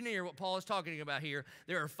reverse engineer what Paul is talking about here,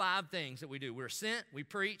 there are 5 things that we do. We're sent, we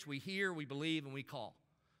preach, we hear, we believe, and we call.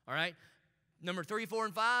 All right? Number 3, 4,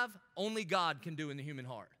 and 5, only God can do in the human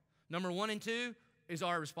heart. Number 1 and 2 is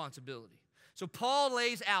our responsibility. So Paul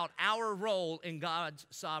lays out our role in God's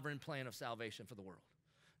sovereign plan of salvation for the world.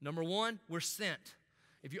 Number 1, we're sent.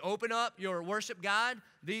 If you open up your worship guide,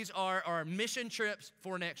 these are our mission trips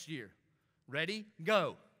for next year. Ready?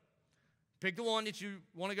 Go. Pick the one that you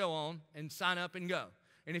want to go on and sign up and go.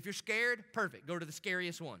 And if you're scared, perfect. Go to the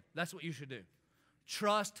scariest one. That's what you should do.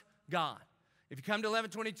 Trust God. If you come to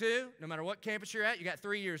 1122, no matter what campus you're at, you got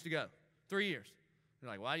 3 years to go. 3 years. You're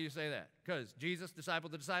like, why do you say that? Because Jesus discipled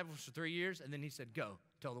the disciples for 3 years, and then he said, go,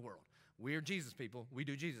 tell the world. We're Jesus people. We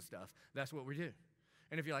do Jesus stuff. That's what we do.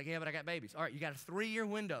 And if you're like, yeah, but I got babies. All right, you got a 3-year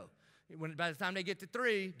window. By the time they get to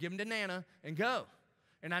 3, give them to Nana and go.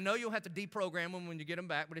 And I know you'll have to deprogram them when you get them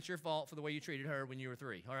back, but it's your fault for the way you treated her when you were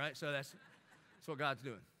 3, all right? So that's what God's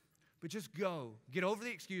doing. But just go. Get over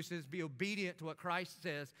the excuses. Be obedient to what Christ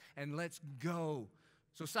says, and let's go.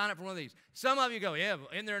 So sign up for one of these. Some of you go, yeah,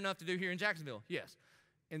 isn't there enough to do here in Jacksonville? Yes.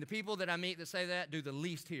 And the people that I meet that say that do the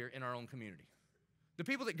least here in our own community. The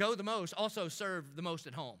people that go the most also serve the most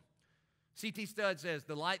at home. C.T. Studd says,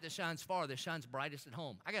 the light that shines farthest shines brightest at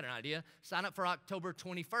home. I got an idea. Sign up for October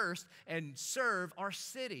 21st and serve our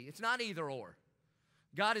city. It's not either or.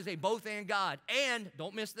 God is a both and God. And,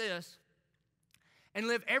 don't miss this, and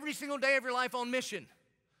live every single day of your life on mission.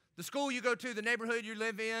 The school you go to, the neighborhood you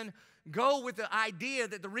live in, go with the idea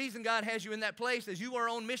that the reason God has you in that place is you are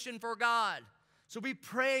on mission for God. So be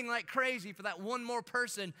praying like crazy for that one more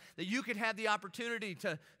person that you could have the opportunity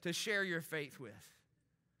to share your faith with.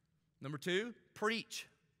 Number 2, preach.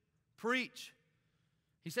 Preach.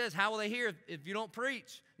 He says, how will they hear if you don't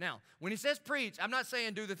preach? Now, when he says preach, I'm not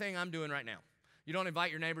saying do the thing I'm doing right now. You don't invite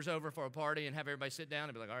your neighbors over for a party and have everybody sit down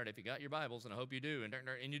and be like, all right, if you got your Bibles, and I hope you do,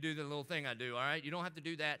 and you do the little thing I do, all right? You don't have to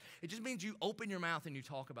do that. It just means you open your mouth and you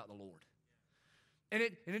talk about the Lord. And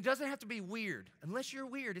it doesn't have to be weird. Unless you're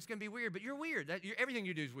weird, it's going to be weird. But you're weird. Everything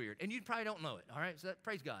you do is weird. And you probably don't know it, all right? So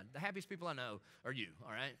praise God. The happiest people I know are you,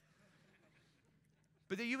 all right?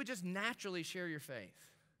 But that you would just naturally share your faith.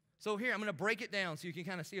 So here, I'm going to break it down so you can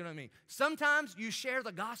kind of see what I mean. Sometimes you share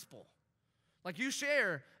the gospel. Like you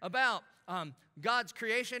share about God's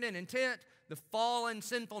creation and intent, the fallen,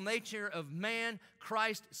 sinful nature of man,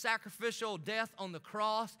 Christ's sacrificial death on the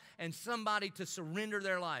cross, and somebody to surrender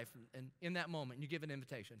their life. And in that moment, you give an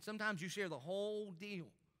invitation. Sometimes you share the whole deal.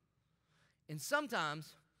 And sometimes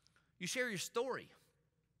you share your story.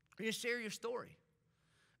 You just share your story.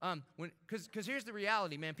 Because here's the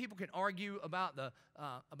reality, man. People can argue about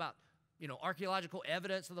archaeological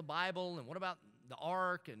evidence of the Bible, and what about the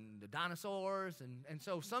ark and the dinosaurs, and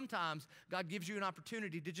so sometimes God gives you an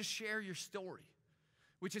opportunity to just share your story,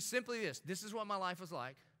 which is simply this. This is what my life was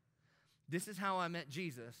like. This is how I met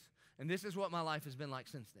Jesus, and this is what my life has been like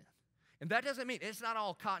since then. And that doesn't mean it's not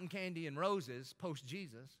all cotton candy and roses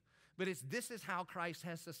post-Jesus, but this is how Christ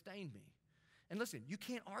has sustained me. And listen, you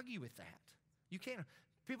can't argue with that. You can't.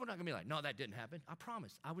 People are not going to be like, no, that didn't happen. I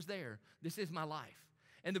promise. I was there. This is my life.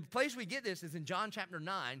 And the place we get this is in John chapter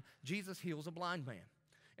 9. Jesus heals a blind man.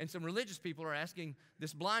 And some religious people are asking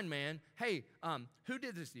this blind man, hey, who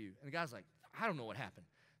did this to you? And the guy's like, I don't know what happened.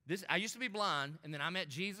 I used to be blind, and then I met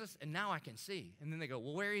Jesus, and now I can see. And then they go,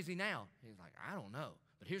 well, where is he now? He's like, I don't know.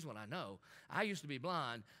 But here's what I know. I used to be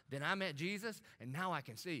blind, then I met Jesus, and now I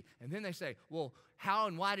can see. And then they say, well, how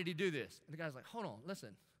and why did he do this? And the guy's like, hold on, listen.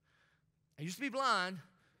 I used to be blind.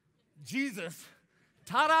 Jesus,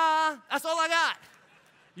 ta-da, that's all I got.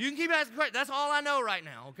 You can keep asking questions. That's all I know right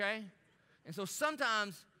now, okay? And so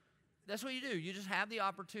sometimes that's what you do. You just have the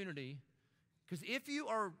opportunity, because if you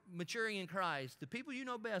are maturing in Christ, the people you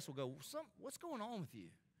know best will go, what's going on with you?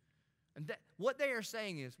 And what they are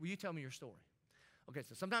saying is, will you tell me your story? Okay,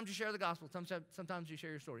 so sometimes you share the gospel. Sometimes you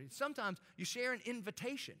share your story. Sometimes you share an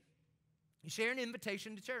invitation. You share an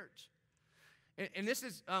invitation to church. And this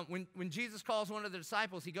is when Jesus calls one of the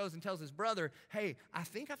disciples, he goes and tells his brother, hey, I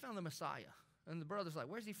think I found the Messiah. And the brother's like,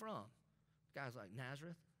 where's he from? The guy's like,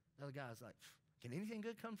 Nazareth. The other guy's like, can anything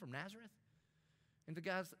good come from Nazareth? And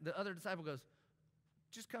the other disciple goes,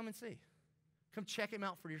 just come and see. Come check him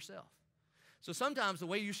out for yourself. So sometimes the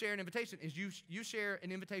way you share an invitation is you share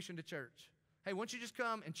an invitation to church. Hey, why don't you just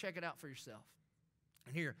come and check it out for yourself?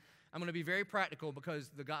 And here, I'm going to be very practical because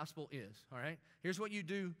the gospel is, all right? Here's what you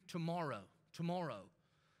do tomorrow,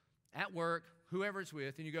 at work, whoever it's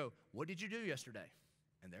with, and you go, what did you do yesterday?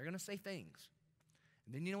 And they're going to say things.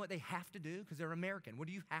 And then you know what they have to do? Because they're American. What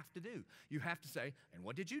do you have to do? You have to say, and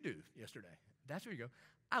what did you do yesterday? That's where you go,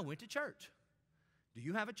 I went to church. Do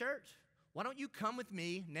you have a church? Why don't you come with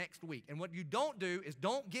me next week? And what you don't do is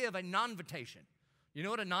don't give a non-invitation. You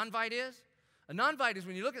know what a non-invite is? A non-invite is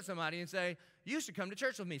when you look at somebody and say, you should come to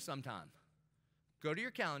church with me sometime. Go to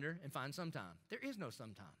your calendar and find sometime. There is no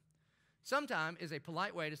sometime. Sometime is a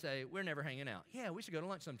polite way to say, we're never hanging out. Yeah, we should go to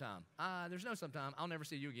lunch sometime. There's no sometime. I'll never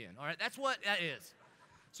see you again. All right, that's what that is.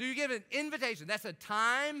 So you give an invitation. That's a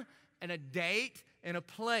time and a date and a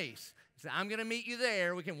place. So I'm going to meet you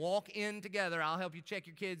there. We can walk in together. I'll help you check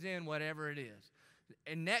your kids in, whatever it is.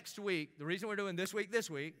 And next week, the reason we're doing this week,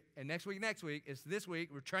 and next week, is this week.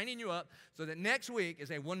 We're training you up so that next week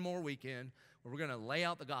is one more weekend where we're going to lay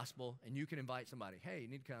out the gospel, and you can invite somebody. Hey, you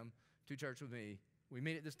need to come to church with me. We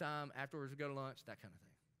meet at this time. Afterwards, we go to lunch, that kind of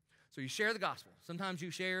thing. So you share the gospel. Sometimes you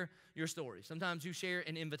share your story. Sometimes you share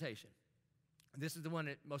an invitation. This is the one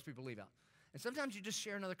that most people leave out. And sometimes you just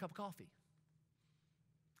share another cup of coffee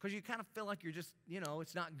because you kind of feel like you're just,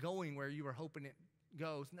 it's not going where you were hoping it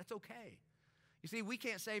goes, and that's okay. You see, we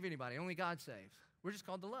can't save anybody. Only God saves. We're just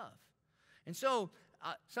called to love. And so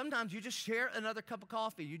sometimes you just share another cup of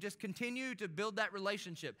coffee. You just continue to build that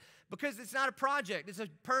relationship because it's not a project. It's a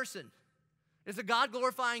person. It's a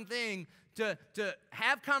God-glorifying thing to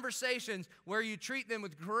have conversations where you treat them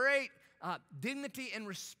with great dignity and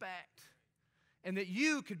respect, and that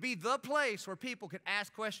you could be the place where people could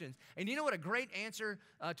ask questions. And you know what a great answer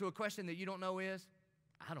to a question that you don't know is?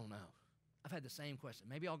 I don't know. I've had the same question.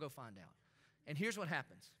 Maybe I'll go find out. And here's what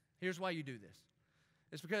happens. Here's why you do this.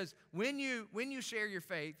 It's because when you share your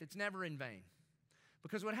faith, it's never in vain.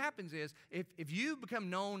 Because what happens is, if you become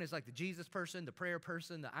known as like the Jesus person, the prayer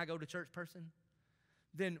person, the I go to church person,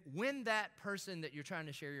 then when that person that you're trying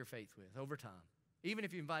to share your faith with over time, Even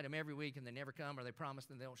if you invite them every week and they never come or they promise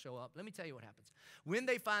and they don't show up, let me tell you what happens. When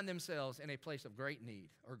they find themselves in a place of great need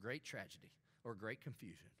or great tragedy or great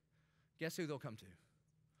confusion, guess who they'll come to?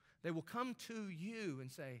 They will come to you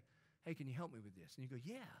and say, hey, can you help me with this? And you go,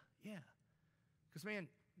 yeah. Because, man,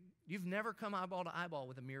 you've never come eyeball to eyeball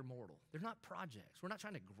with a mere mortal. They're not projects. We're not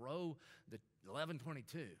trying to grow the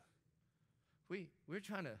 1122. We're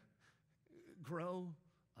trying to grow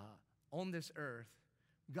on this earth,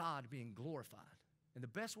 God being glorified. And the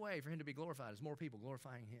best way for him to be glorified is more people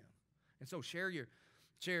glorifying him. And so share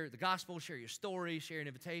the gospel, share your story, share an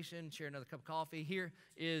invitation, share another cup of coffee. Here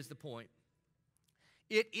is the point.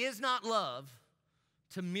 It is not love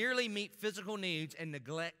to merely meet physical needs and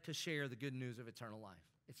neglect to share the good news of eternal life.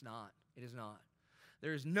 It's not. It is not.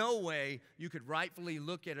 There is no way you could rightfully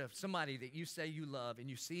look at somebody that you say you love and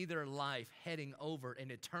you see their life heading over an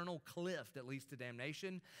eternal cliff that leads to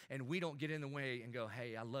damnation, and we don't get in the way and go,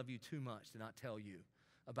 hey, I love you too much to not tell you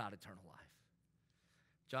about eternal life.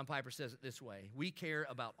 John Piper says it this way: we care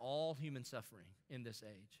about all human suffering in this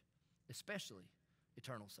age, especially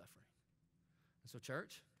eternal suffering. And so,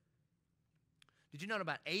 church, did you know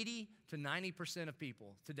about 80 to 90% of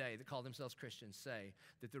people today that call themselves Christians say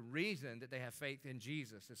that the reason that they have faith in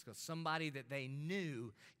Jesus is because somebody that they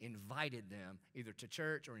knew invited them either to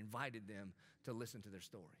church or invited them to listen to their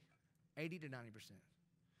story? 80 to 90%.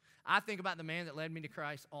 I think about the man that led me to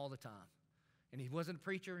Christ all the time. And he wasn't a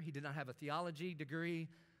preacher. He did not have a theology degree.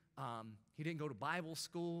 He didn't go to Bible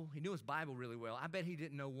school. He knew his Bible really well. I bet he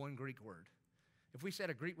didn't know one Greek word. If we said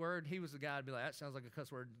a Greek word, he was the guy to be like, that sounds like a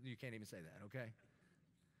cuss word. You can't even say that, okay?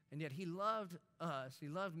 And yet he loved us. He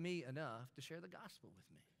loved me enough to share the gospel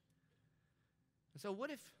with me. And so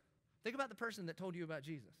think about the person that told you about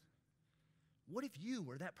Jesus. What if you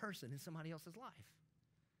were that person in somebody else's life?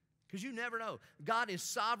 Because you never know. God is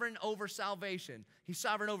sovereign over salvation. He's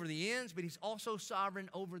sovereign over the ends, but he's also sovereign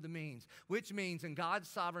over the means, which means in God's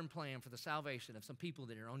sovereign plan for the salvation of some people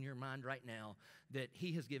that are on your mind right now, that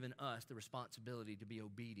he has given us the responsibility to be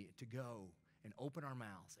obedient, to go and open our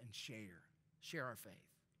mouths and share our faith.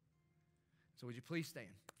 So would you please stand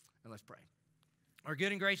and let's pray. Our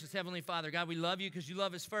good and gracious Heavenly Father, God, we love you because you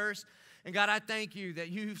love us first. And God, I thank you that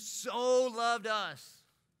you so loved us,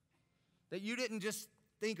 that you didn't just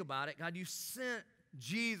think about it. God, you sent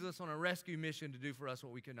Jesus on a rescue mission to do for us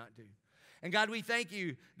what we could not do. And God, we thank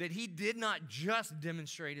you that he did not just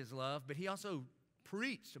demonstrate his love, but he also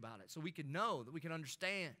preached about it so we could know, that we can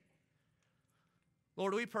understand.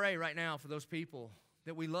 Lord, we pray right now for those people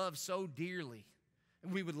that we love so dearly,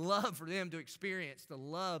 and we would love for them to experience the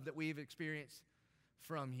love that we've experienced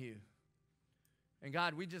from you. And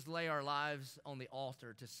God, we just lay our lives on the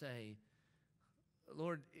altar to say,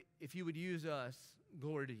 Lord, if you would use us,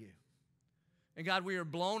 glory to you. And God, we are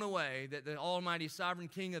blown away that the almighty sovereign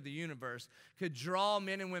King of the universe could draw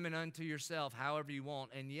men and women unto yourself however you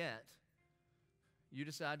want, and yet you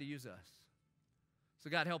decide to use us. So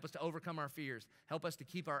God, help us to overcome our fears. Help us to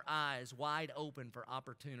keep our eyes wide open for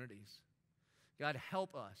opportunities. God,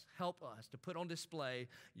 help us to put on display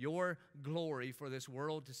your glory for this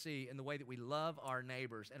world to see in the way that we love our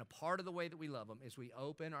neighbors. And a part of the way that we love them is we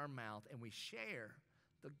open our mouth and we share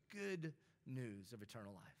the good news of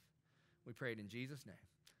eternal life. We pray it in Jesus' name.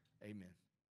 Amen.